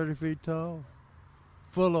tall, 30 feet tall,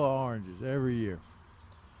 full of oranges every year.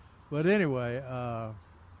 But anyway,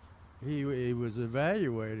 he was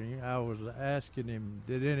evaluating. I was asking him,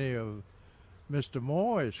 did any of Mr.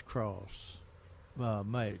 Moy's cross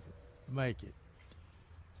make it?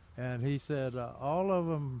 And he said all of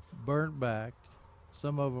them burnt back.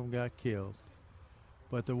 Some of them got killed.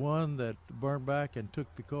 But the one that burnt back and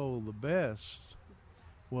took the cold the best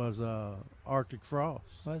was Arctic Frost.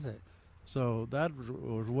 Was it? So that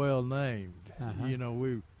was well named.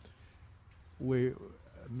 We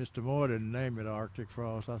Mr. Moore didn't name it Arctic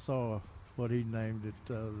Frost. I saw what he named it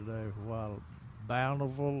the other day, a while,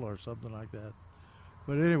 Bountiful or something like that.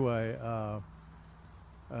 But anyway,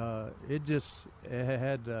 it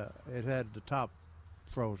had the top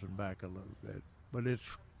frozen back a little bit, but it's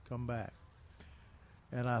come back.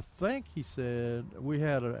 And I think he said we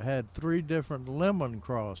had 3 different lemon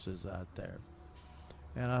crosses out there,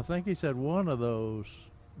 and I think he said one of those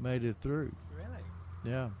made it through. Really?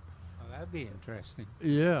 Yeah. Oh, that'd be interesting.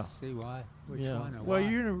 Yeah. See why? Which yeah. one? Or well, why?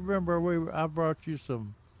 you remember I brought you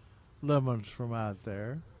some lemons from out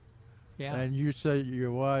there. Yeah. And you said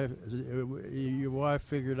your wife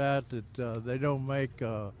figured out that they don't make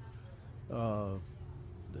you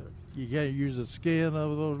can't use the skin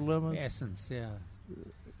of those lemons. Essence, yeah.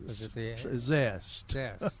 Was it the zest? Zest,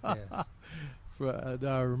 yes. I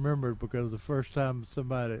remember because the first time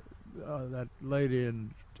somebody, that lady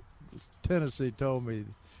in Tennessee, told me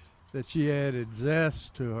that she added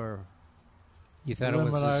zest to her. You thought it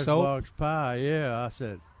was the soap? Box pie. Yeah, I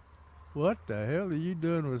said, "What the hell are you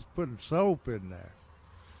doing? Was putting soap in there?"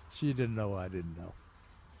 She didn't know. I didn't know.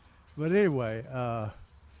 But anyway,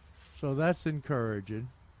 so that's encouraging.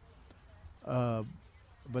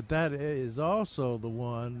 But that is also the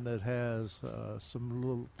one that has some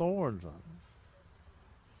little thorns on it.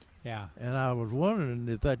 Yeah. And I was wondering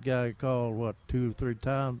if that guy called, 2 or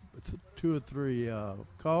 3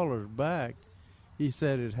 callers back, he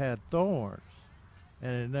said it had thorns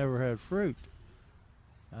and it never had fruit.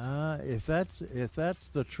 If that's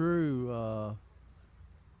the true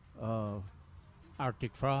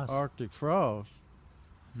Arctic Frost.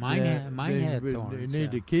 Mine had thorns. You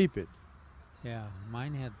need to keep it. Yeah,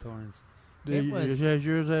 mine had thorns. Has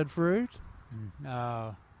yours had fruit?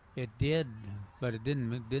 It did, but it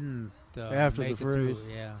didn't after make the freeze.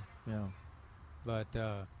 Through. Yeah. Yeah. But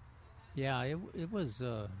it was.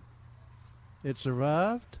 It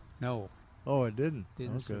survived? No. Oh, it didn't.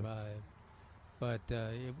 Didn't okay. survive. But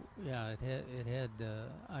it had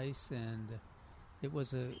ice, and it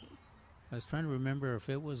was a. I was trying to remember if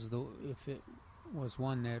it was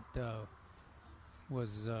one that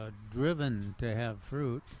was driven to have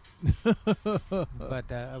fruit.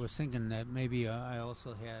 But I was thinking that maybe I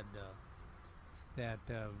also had that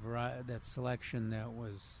selection that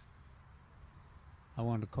was. I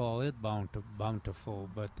wanted to call it bountiful,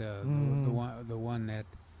 but the one that.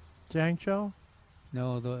 Jiangzhou?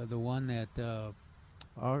 No, the one that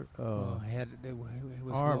had it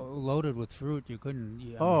was loaded with fruit. You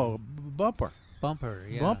couldn't. Bumper. Bumper,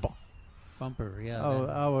 yeah. Bumper, yeah. Oh,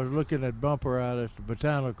 I was looking at Bumper out at the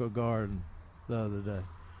Botanical Garden the other day.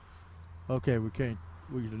 Okay, we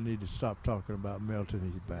need to stop talking about Milton.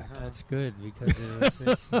 He's back. That's good because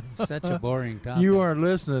it's such a boring topic. You weren't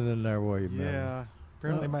listening in there, were you, man? Yeah.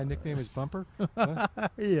 Apparently, my nickname is Bumper.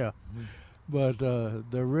 Yeah. But the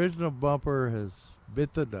original Bumper has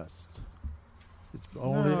bit the dust. It's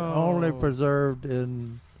only preserved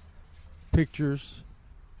in pictures,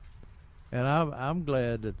 and I'm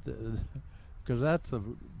glad that because that's the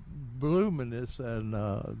bloomingest and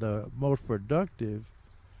the most productive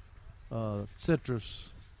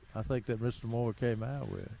citrus I think that Mr. Moore came out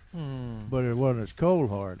with. But it wasn't as cold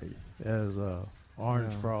hardy as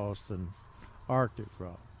Orange Frost and Arctic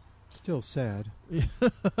Frost. Still sad.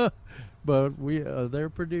 But they're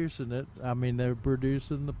producing it. I mean, they're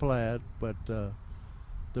producing the plant, but the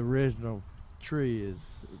original tree is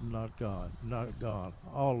not gone. Not gone.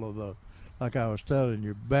 All of the, like I was telling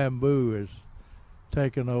you, bamboo is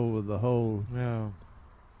taken over the whole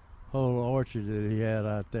orchard that he had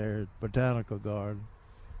out there at Botanical Garden.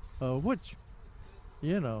 Which, I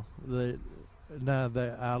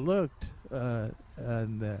looked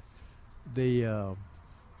and the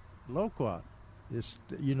loquat is,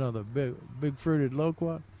 the big fruited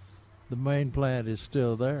loquat, the main plant is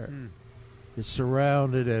still there. It's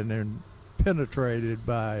surrounded and then penetrated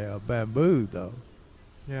by bamboo, though.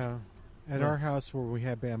 Yeah. At our house where we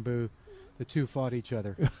had bamboo, the two fought each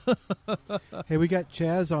other. Hey, we got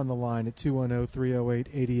Chaz on the line at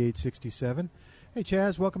 210-308-8867. Hey,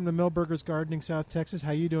 Chaz, welcome to Milberger's Gardening, South Texas.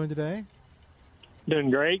 How you doing today? Doing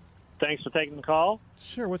great. Thanks for taking the call.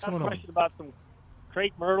 Sure, what's going I have on? a question about some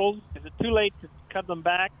crepe myrtles. Is it too late to cut them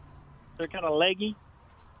back? They're kind of leggy.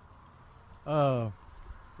 Do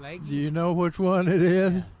you know which one it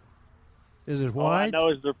is? Is it All I white? know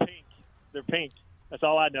is they're pink. They're pink. That's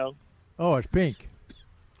all I know. Oh, it's pink.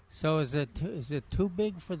 So is it too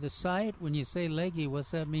big for the site? When you say leggy,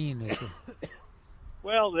 what's that mean? Is it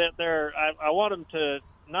Well, I want them to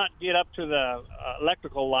not get up to the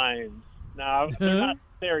electrical lines. Now, they're not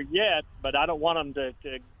there yet, but I don't want them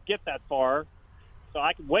to get that far. So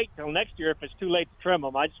I can wait till next year if it's too late to trim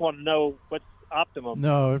them. I just want to know what's optimum.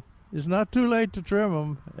 No, it's not too late to trim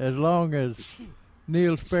them as long as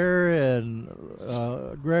Neil Sperry and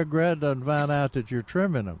Greg Grad done find out that you're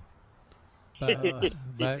trimming them.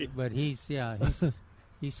 but he's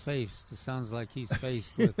faced. It sounds like he's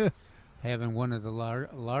faced with having one of the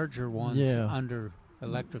larger ones under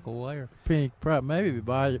electrical wire. Pink, maybe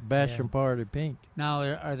Bastion Party pink. Now,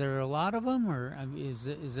 are there a lot of them, or is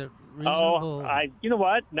it Oh, reasonable? you know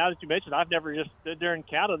what? Now that you mentioned, I've never just stood there and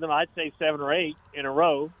counted them. I'd say 7 or 8 in a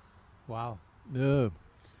row. Wow. Yeah.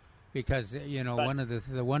 Because one of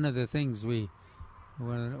the things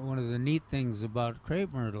one of the neat things about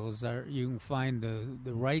crepe myrtles are you can find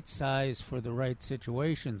the right size for the right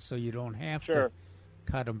situation, so you don't have to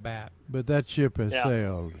cut them back. But that ship has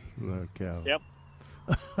sailed, Calvin. Yep.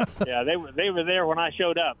 Yeah, they were there when I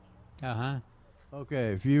showed up.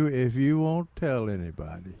 Okay, if you won't tell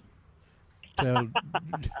anybody,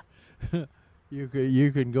 you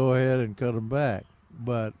can go ahead and cut them back.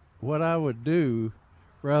 But what I would do,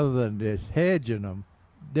 rather than just hedging them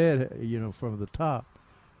dead, from the top.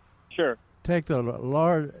 Sure. Take the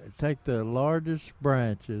largest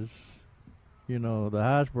branches, the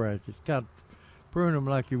highest branches. Prune them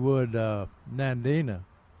like you would Nandina.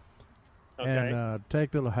 Okay. And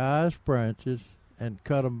take the highest branches and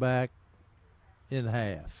cut them back in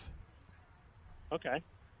half. Okay.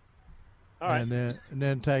 All right. And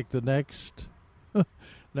then take the next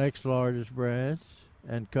largest branch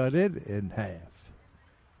and cut it in half.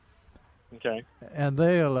 Okay. And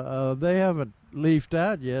they haven't leafed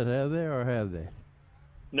out yet, have they, or have they?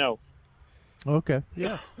 No. Okay.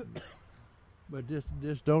 Yeah. But just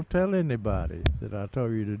don't tell anybody that I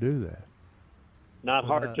told you to do that. Not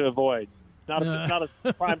hard to avoid. Not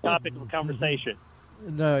a prime topic of conversation.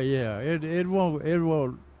 No, yeah, it won't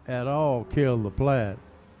at all kill the plant.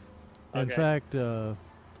 In fact,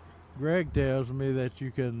 Greg tells me that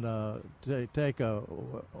you can take a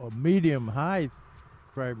medium height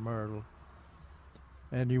crepe myrtle,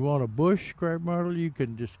 and you want a bush crepe myrtle, you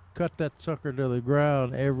can just cut that sucker to the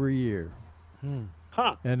ground every year.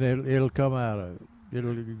 Huh. And it'll come out of it.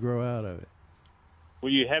 It'll grow out of it. Will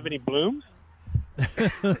you have any blooms?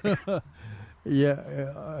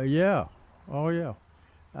 Yeah. Oh, yeah.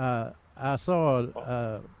 I saw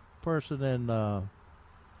a person in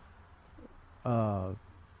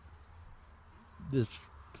this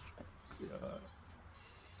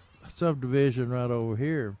subdivision right over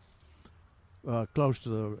here, close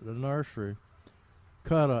to the nursery,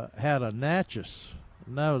 had a natchez,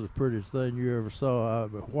 and that was the prettiest thing you ever saw.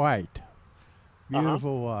 White,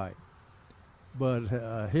 beautiful white, but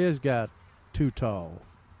his got too tall,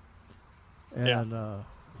 and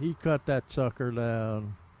he cut that sucker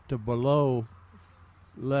down to below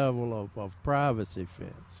level of privacy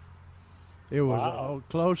fence. It was all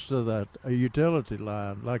close to that utility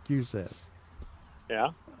line, like you said. Yeah.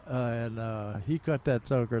 And he cut that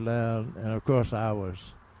sucker down, and of course I was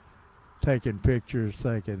taking pictures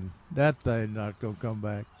thinking that thing not going to come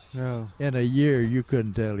back. No. In a year, you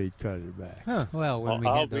couldn't tell he'd cut it back. Huh. Well, when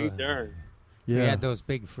I'll be darned. We had those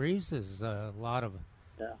big freezes, a lot of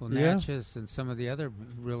natchez and some of the other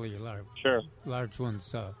really large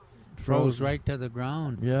ones froze right to the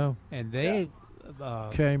ground. Yeah. And they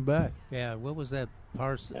came back. Yeah, what was that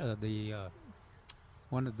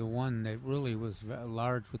one that really was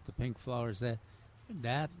large with the pink flowers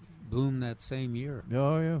that bloomed that same year.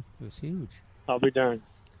 Oh, yeah. It was huge. I'll be darned.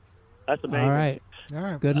 That's amazing. All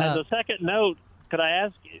right. Good luck. As a second note, could I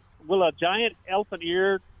ask, will a giant elephant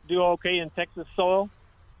ear do okay in Texas soil?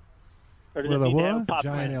 Or does it need to have a pot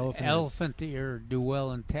plant? Elephant ear do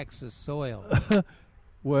well in Texas soil.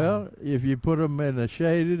 Well, if you put them in a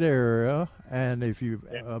shaded area, and if you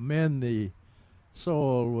amend the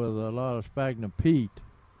soil with a lot of sphagnum peat,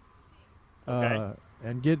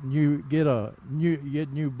 and get new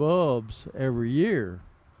bulbs every year.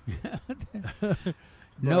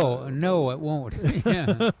 No, it won't. So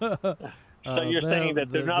you're saying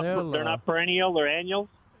that they're not perennial, they're annual?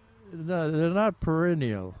 No, they're not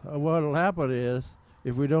perennial. What'll happen is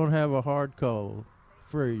if we don't have a hard cold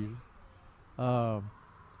freeze, they'll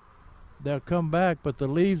come back, but the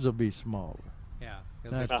leaves will be smaller. Yeah.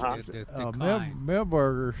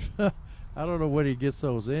 Milberger's, I don't know when he gets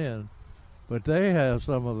those in, but they have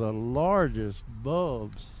some of the largest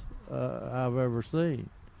bulbs I've ever seen.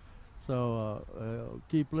 So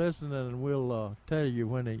keep listening, and we'll tell you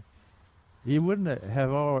when he wouldn't have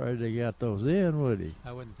already got those in, would he?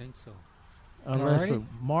 I wouldn't think so. Unless the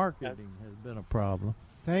marketing has been a problem.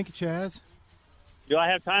 Thank you, Chaz. Do I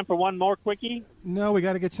have time for one more quickie? No, we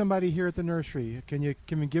got to get somebody here at the nursery. Can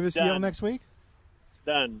we give us a yell next week?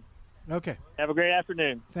 Done. Okay. Have a great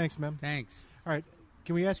afternoon. Thanks, ma'am. Thanks. All right.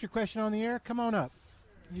 Can we ask your question on the air? Come on up.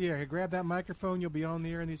 Yeah, grab that microphone. You'll be on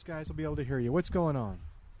the air, and these guys will be able to hear you. What's going on?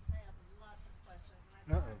 I have lots of questions.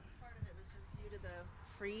 And I think part of it was just due to the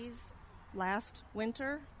freeze last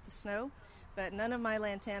winter, the snow. But none of my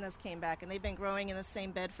lantanas came back, and they've been growing in the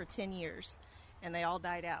same bed for 10 years, and they all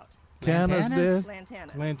died out. Lantanas?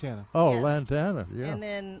 Lantanas. Lantana. Oh, Yes. lantana, yeah. And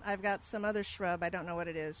then I've got some other shrub. I don't know what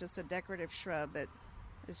it is. Just a decorative shrub that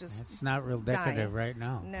is just It's not real decorative dying. right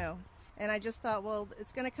now. No. And I just thought, well,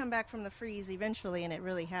 it's going to come back from the freeze eventually, and it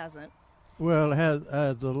really hasn't. Well, has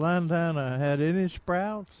the lantana had any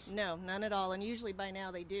sprouts? No, none at all. And usually by now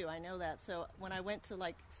they do. I know that. So when I went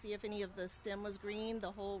to see if any of the stem was green, the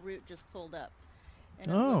whole root just pulled up.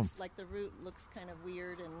 And it looks like the root looks kind of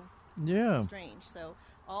weird and strange. So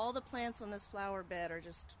all the plants on this flower bed are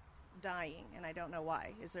just dying, and I don't know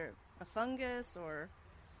why. Is there a fungus or?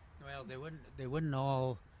 Well, they wouldn't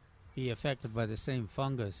all be affected by the same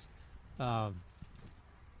fungus.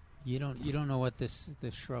 You don't know what this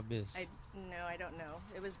shrub is. No, I don't know.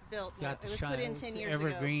 It was built. Got It was put in 10 years ago.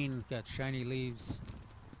 evergreen, got shiny leaves.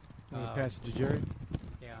 Pass it to Jerry.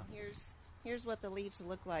 Yeah. Here's what the leaves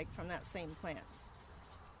look like from that same plant.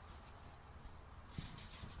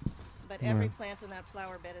 But every plant in that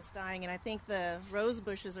flower bed is dying, and I think the rose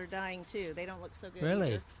bushes are dying too. They don't look so good.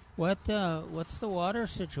 Really? Either. What's the water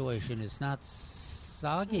situation? It's not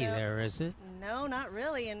soggy there, is it? No, not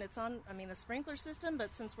really. And it's on, the sprinkler system,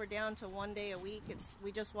 but since we're down to 1 day a week,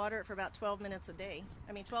 we just water it for about 12 minutes a day.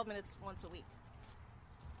 12 minutes once a week.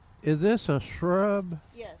 Is this a shrub?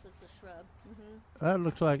 Yes, it's a shrub. Mm-hmm. That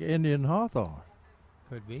looks like Indian hawthorn.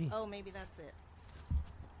 Could be. Oh, maybe that's it.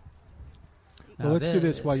 Well, let's do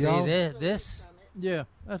this while y'all. This. Yeah,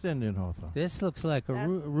 that's Indian hawthorn. This looks like a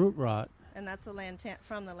root rot. And that's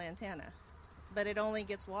from the lantana. But it only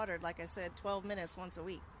gets watered, like I said, 12 minutes once a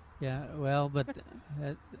week. Yeah, well, but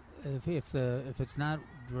if it's not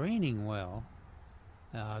draining well,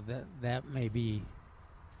 that may be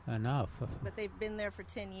enough. But they've been there for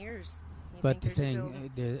 10 years. You But think the there's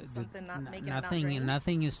thing, still something not making it not drain?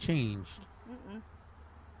 nothing has changed. Mm-mm.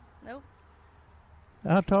 Nope.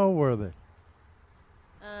 How tall were they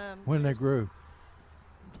when they here's grew?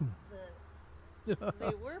 They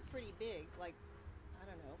were pretty big, like, I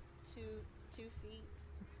don't know, 2 feet.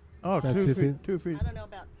 Oh, About 2 2 feet. feet. 2 feet. I don't know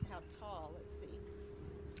about how tall. Let's see.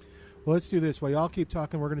 Well, let's do this. While y'all keep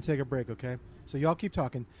talking, we're going to take a break, okay? So y'all keep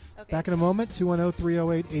talking. Okay. Back in a moment,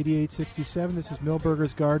 210-308-8867. This is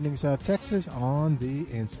Millburgers Gardening, South Texas, on The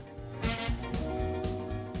Answer.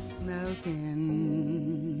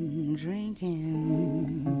 Smoking,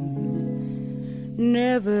 drinking,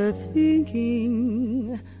 never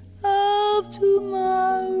thinking of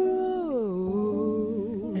tomorrow.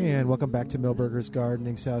 And welcome back to Millburgers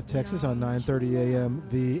Gardening, South Texas, on 9:30 a.m.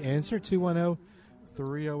 The Answer,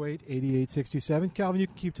 210-308-8867. Calvin, you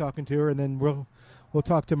can keep talking to her, and then we'll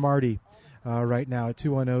talk to Marty right now at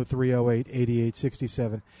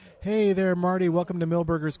 210-308-8867. Hey there, Marty. Welcome to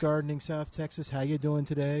Millburgers Gardening, South Texas. How you doing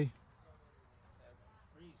today?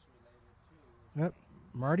 Yep.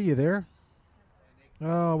 Marty, you there?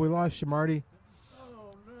 Oh, we lost you, Marty.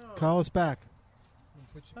 Oh, no. Call us back.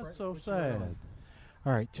 That's so sad.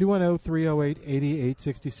 All right,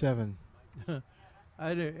 210-308-8867.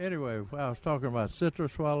 Anyway, I was talking about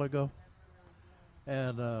citrus a while ago,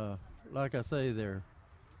 and like I say, they're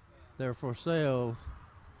for sale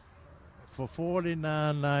for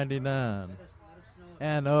 $49.99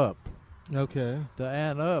 and up. Okay. The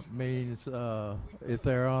and up means if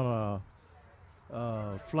they're on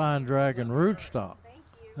a Flying Dragon rootstock.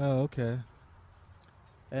 Oh, okay.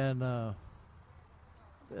 And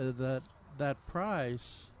that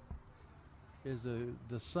price is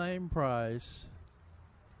the same price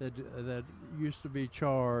that used to be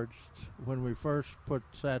charged when we first put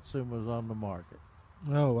Satsumas on the market.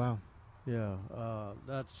 Oh, wow. Yeah,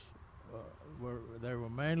 that's they were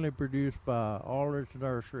mainly produced by Aldrich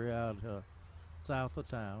Nursery out south of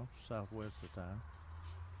town, southwest of town,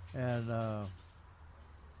 and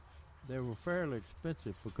they were fairly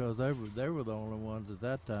expensive because they were the only ones at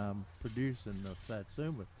that time producing the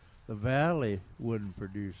satsuma. The valley wouldn't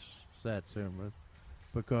produce satsuma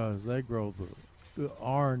because they grow the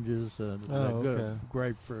oranges and good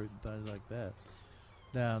grapefruit and things like that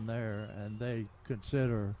down there, and they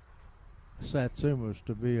consider satsumas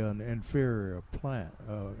to be an inferior plant,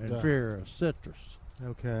 inferior citrus.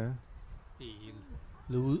 Okay.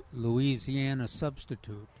 The Louisiana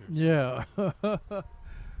substitute. Yeah.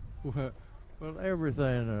 Well,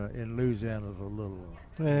 everything in Louisiana is a little.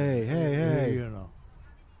 Hey. You know.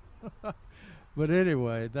 But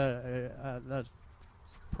anyway, that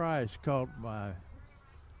price caught my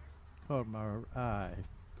eye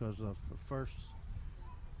because the first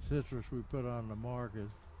citrus we put on the market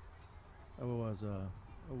was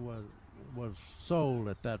sold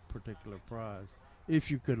at that particular price.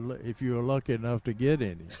 If you were lucky enough to get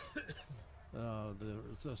any,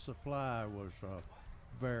 the supply was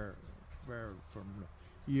varied from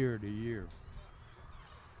year to year.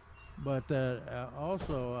 But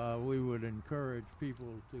also we would encourage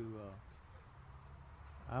people to.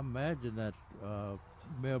 I imagine that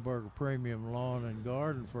Milberger Premium Lawn and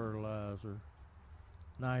Garden Fertilizer,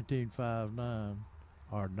 1959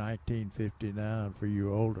 or 1959 for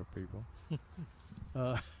you older people.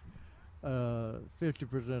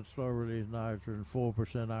 50% slow release nitrogen,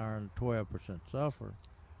 4% iron, 12% sulfur,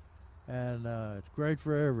 and it's great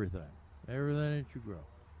for everything that you grow.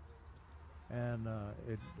 And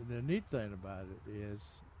the neat thing about it is,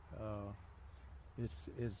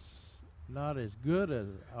 it's not as good as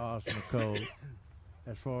Osmocote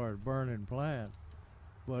as far as burning plants,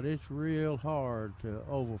 but it's real hard to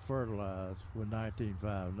over fertilize with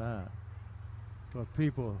 1959. Because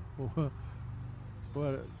people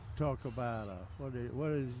talk about what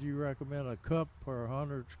did you recommend, a cup per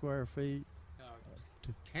 100 square feet?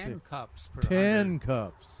 10 cups per 10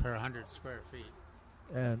 cups per 100 square feet.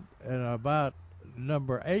 And about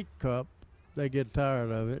number 8 cup, they get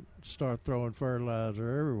tired of it, start throwing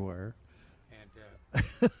fertilizer everywhere.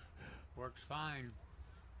 And works fine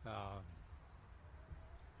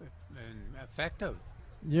and effective.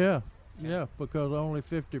 Yeah, because only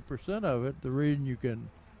 50% of it, the reason you can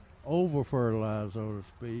over-fertilize, so to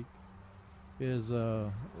speak, is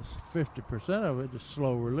 50% of it is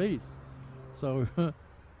slow release. So a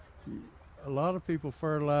lot of people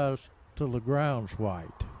fertilize till the ground's white.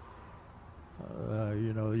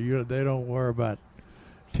 They don't worry about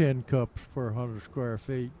 10 cups per 100 square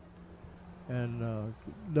feet and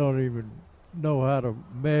don't even know how to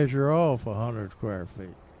measure off 100 square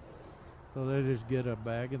feet. So they just get a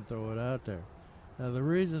bag and throw it out there. Now the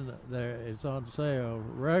reason that it's on sale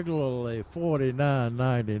regularly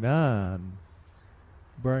 $49.99,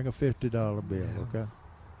 bring a $50 bill, okay?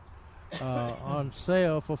 On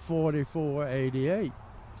sale for $44.88.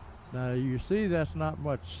 Now you see that's not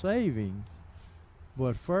much savings,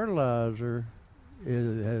 but fertilizer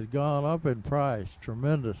has gone up in price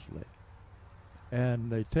tremendously,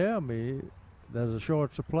 and they tell me there's a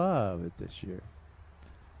short supply of it this year.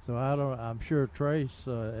 So I'm sure Trace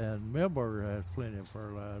and Milberger has plenty of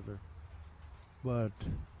fertilizer, but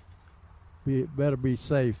better be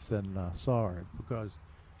safe than sorry, because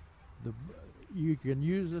you can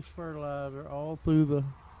use this fertilizer all through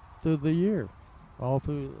the year, and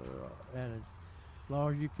as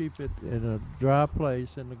long as you keep it in a dry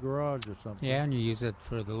place in the garage or something. Yeah, and you use it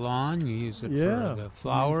for the lawn, you use it for the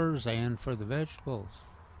flowers and for the vegetables.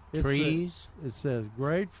 Trees. It says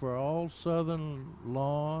great for all southern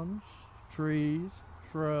lawns, trees,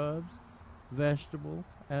 shrubs, vegetables,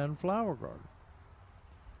 and flower gardens.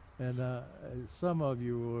 And some of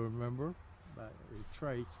you will remember,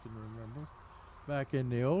 Trace can remember, back in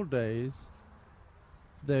the old days,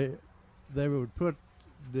 they would put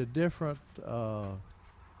the different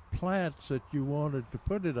plants that you wanted to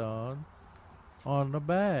put it on the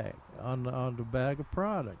bag, on the bag of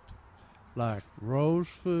product. Like rose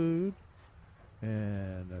food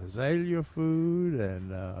and azalea food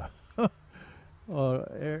and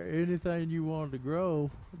anything you wanted to grow,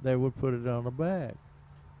 they would put it on a bag.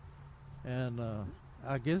 And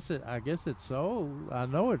I guess it's sold. I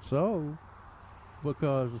know it's sold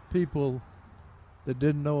because people that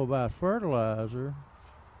didn't know about fertilizer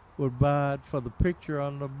would buy it for the picture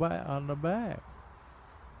on the bag.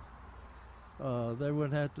 They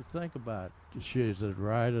wouldn't have to think about it. Is it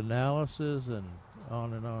right analysis and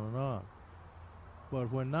on and on and on.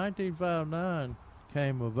 But when 1959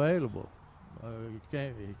 came available,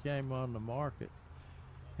 it came on the market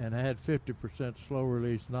and had 50% slow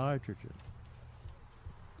release nitrogen.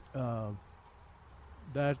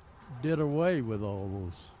 That did away with all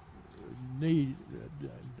those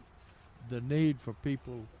the need for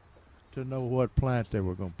people to know what plant they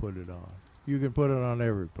were going to put it on. You can put it on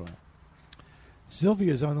every plant.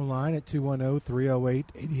 Sylvia's on the line at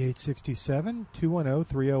 210-308-8867,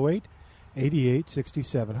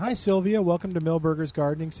 210-308-8867. Hi, Sylvia. Welcome to Milberger's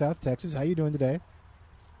Gardening, South Texas. How you doing today?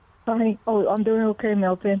 Hi. Oh, I'm doing okay,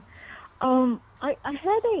 Milton. I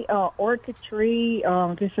had a orchid tree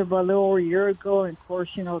just about a little over a year ago, and of course,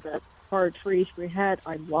 that hard freeze we had,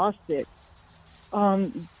 I lost it.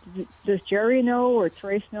 Does Jerry know or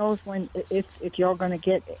Trace knows if y'all going to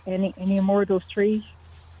get any more of those trees?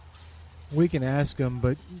 We can ask him,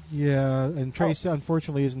 but yeah, and Trace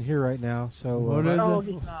unfortunately isn't here right now. So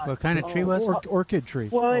he's not. What kind of tree was it? Orchid tree.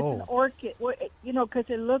 Well, it's an orchid. Well, because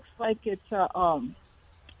it looks like it's a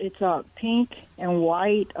pink and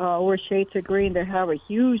white or shades of green. They have a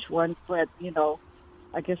huge one, but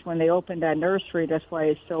I guess when they opened that nursery, that's why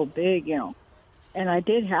it's so big. And I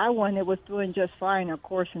did have one that was doing just fine, of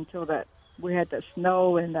course, until that we had the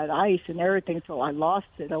snow and that ice and everything. So I lost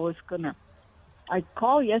it. I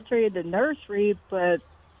called yesterday at the nursery, but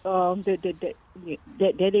they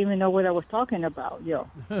didn't even know what I was talking about. No.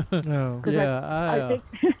 I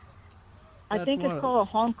think it's called a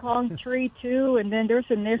Hong Kong tree too, and then there's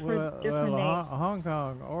a different name. A Hong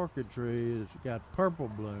Kong orchid tree has got purple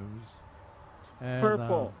blooms. And,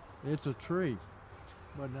 purple. It's a tree,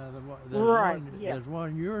 but now there's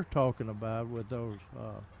one you're talking about with those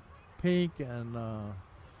pink and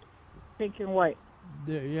white.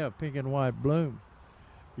 Pink and white bloom.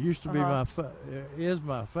 It used to be is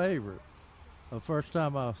my favorite. The first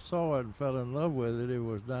time I saw it and fell in love with it, it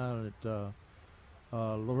was down at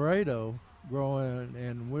Laredo, growing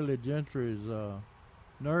in Willie Gentry's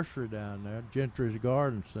nursery down there, Gentry's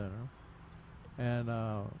Garden Center, and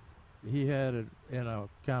he had it in a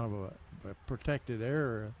kind of a protected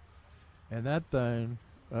area, and that thing,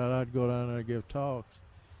 I'd go down there and give talks.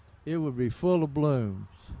 It would be full of blooms.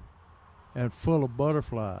 And full of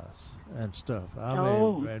butterflies and stuff.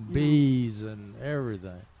 And bees and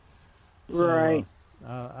everything. Right. So,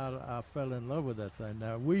 I fell in love with that thing.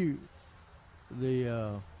 Now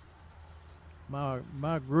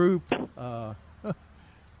my group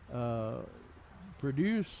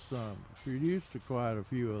produced quite a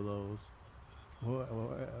few of those,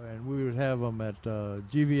 and we would have them at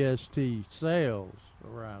GVST sales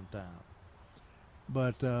around town.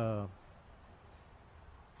 But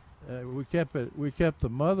we kept the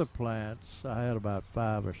mother plants. I had about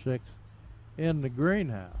 5 or 6 in a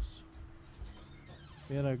greenhouse,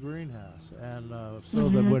 and so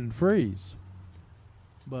they wouldn't freeze.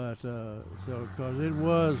 But because it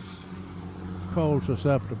was cold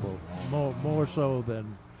susceptible, more so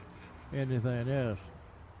than anything else.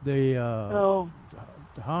 The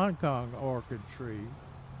Hong Kong orchid tree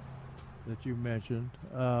that you mentioned,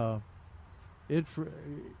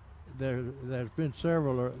 there's been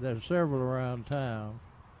several around town,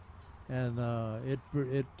 and it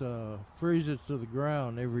freezes to the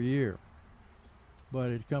ground every year, but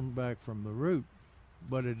it comes back from the root,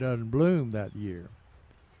 but it doesn't bloom that year.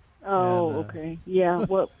 Okay, yeah.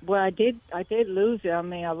 Well, I did lose it. I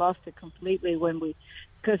mean, I lost it completely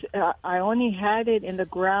because I only had it in the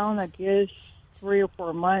ground, I guess, 3 or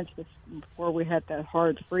 4 months before we had that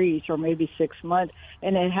hard freeze, or maybe 6 months.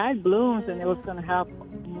 And it had blooms, and it was going to have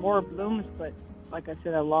more blooms, but like I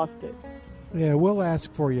said, I lost it. Yeah, we'll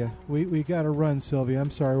ask for you. We got to run, Sylvia.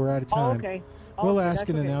 I'm sorry, we're out of time. Okay. We'll ask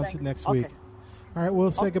and announce it next week. All right,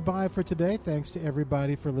 we'll say goodbye for today. Thanks to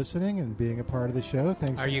everybody for listening and being a part of the show.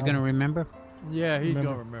 Thanks. Are you going to remember? Yeah, he's going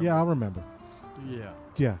to remember. Yeah, I'll remember.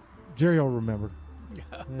 Yeah. Jerry will remember.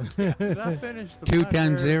 Did I finish the 2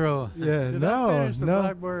 times 0? Yeah, Did I finish the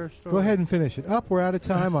Blackberry story? Go ahead and finish it. We're out of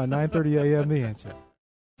time on 9:30 a.m. The Answer.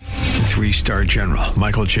 3-star General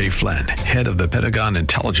Michael J. Flynn, head of the Pentagon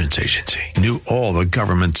Intelligence Agency, knew all the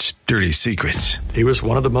government's dirty secrets. He was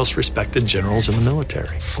one of the most respected generals in the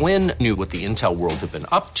military. Flynn knew what the intel world had been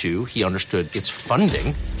up to. He understood its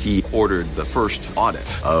funding. He ordered the first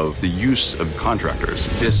audit of the use of contractors.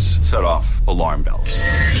 This set off alarm bells.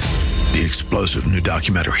 The explosive new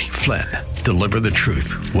documentary, Flynn, Deliver the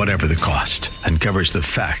Truth, Whatever the Cost, uncovers the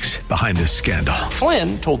facts behind the scandal.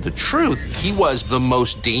 Flynn told the truth. He was the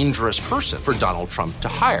most dangerous person for Donald Trump to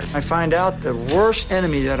hire. I find out the worst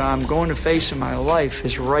enemy that I'm going to face in my life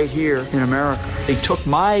is right here in America. They took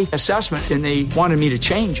my assessment and they wanted me to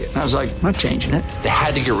change it. And I was like, I'm not changing it. They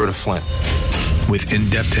had to get rid of Flynn. With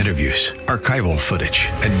in-depth interviews, archival footage,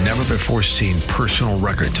 and never-before-seen personal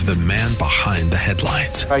records of the man behind the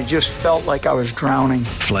headlines. I just felt like I was drowning.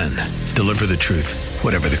 Flynn, Deliver the Truth,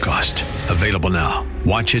 Whatever the Cost. Available now.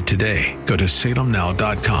 Watch it today. Go to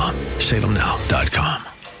salemnow.com. salemnow.com.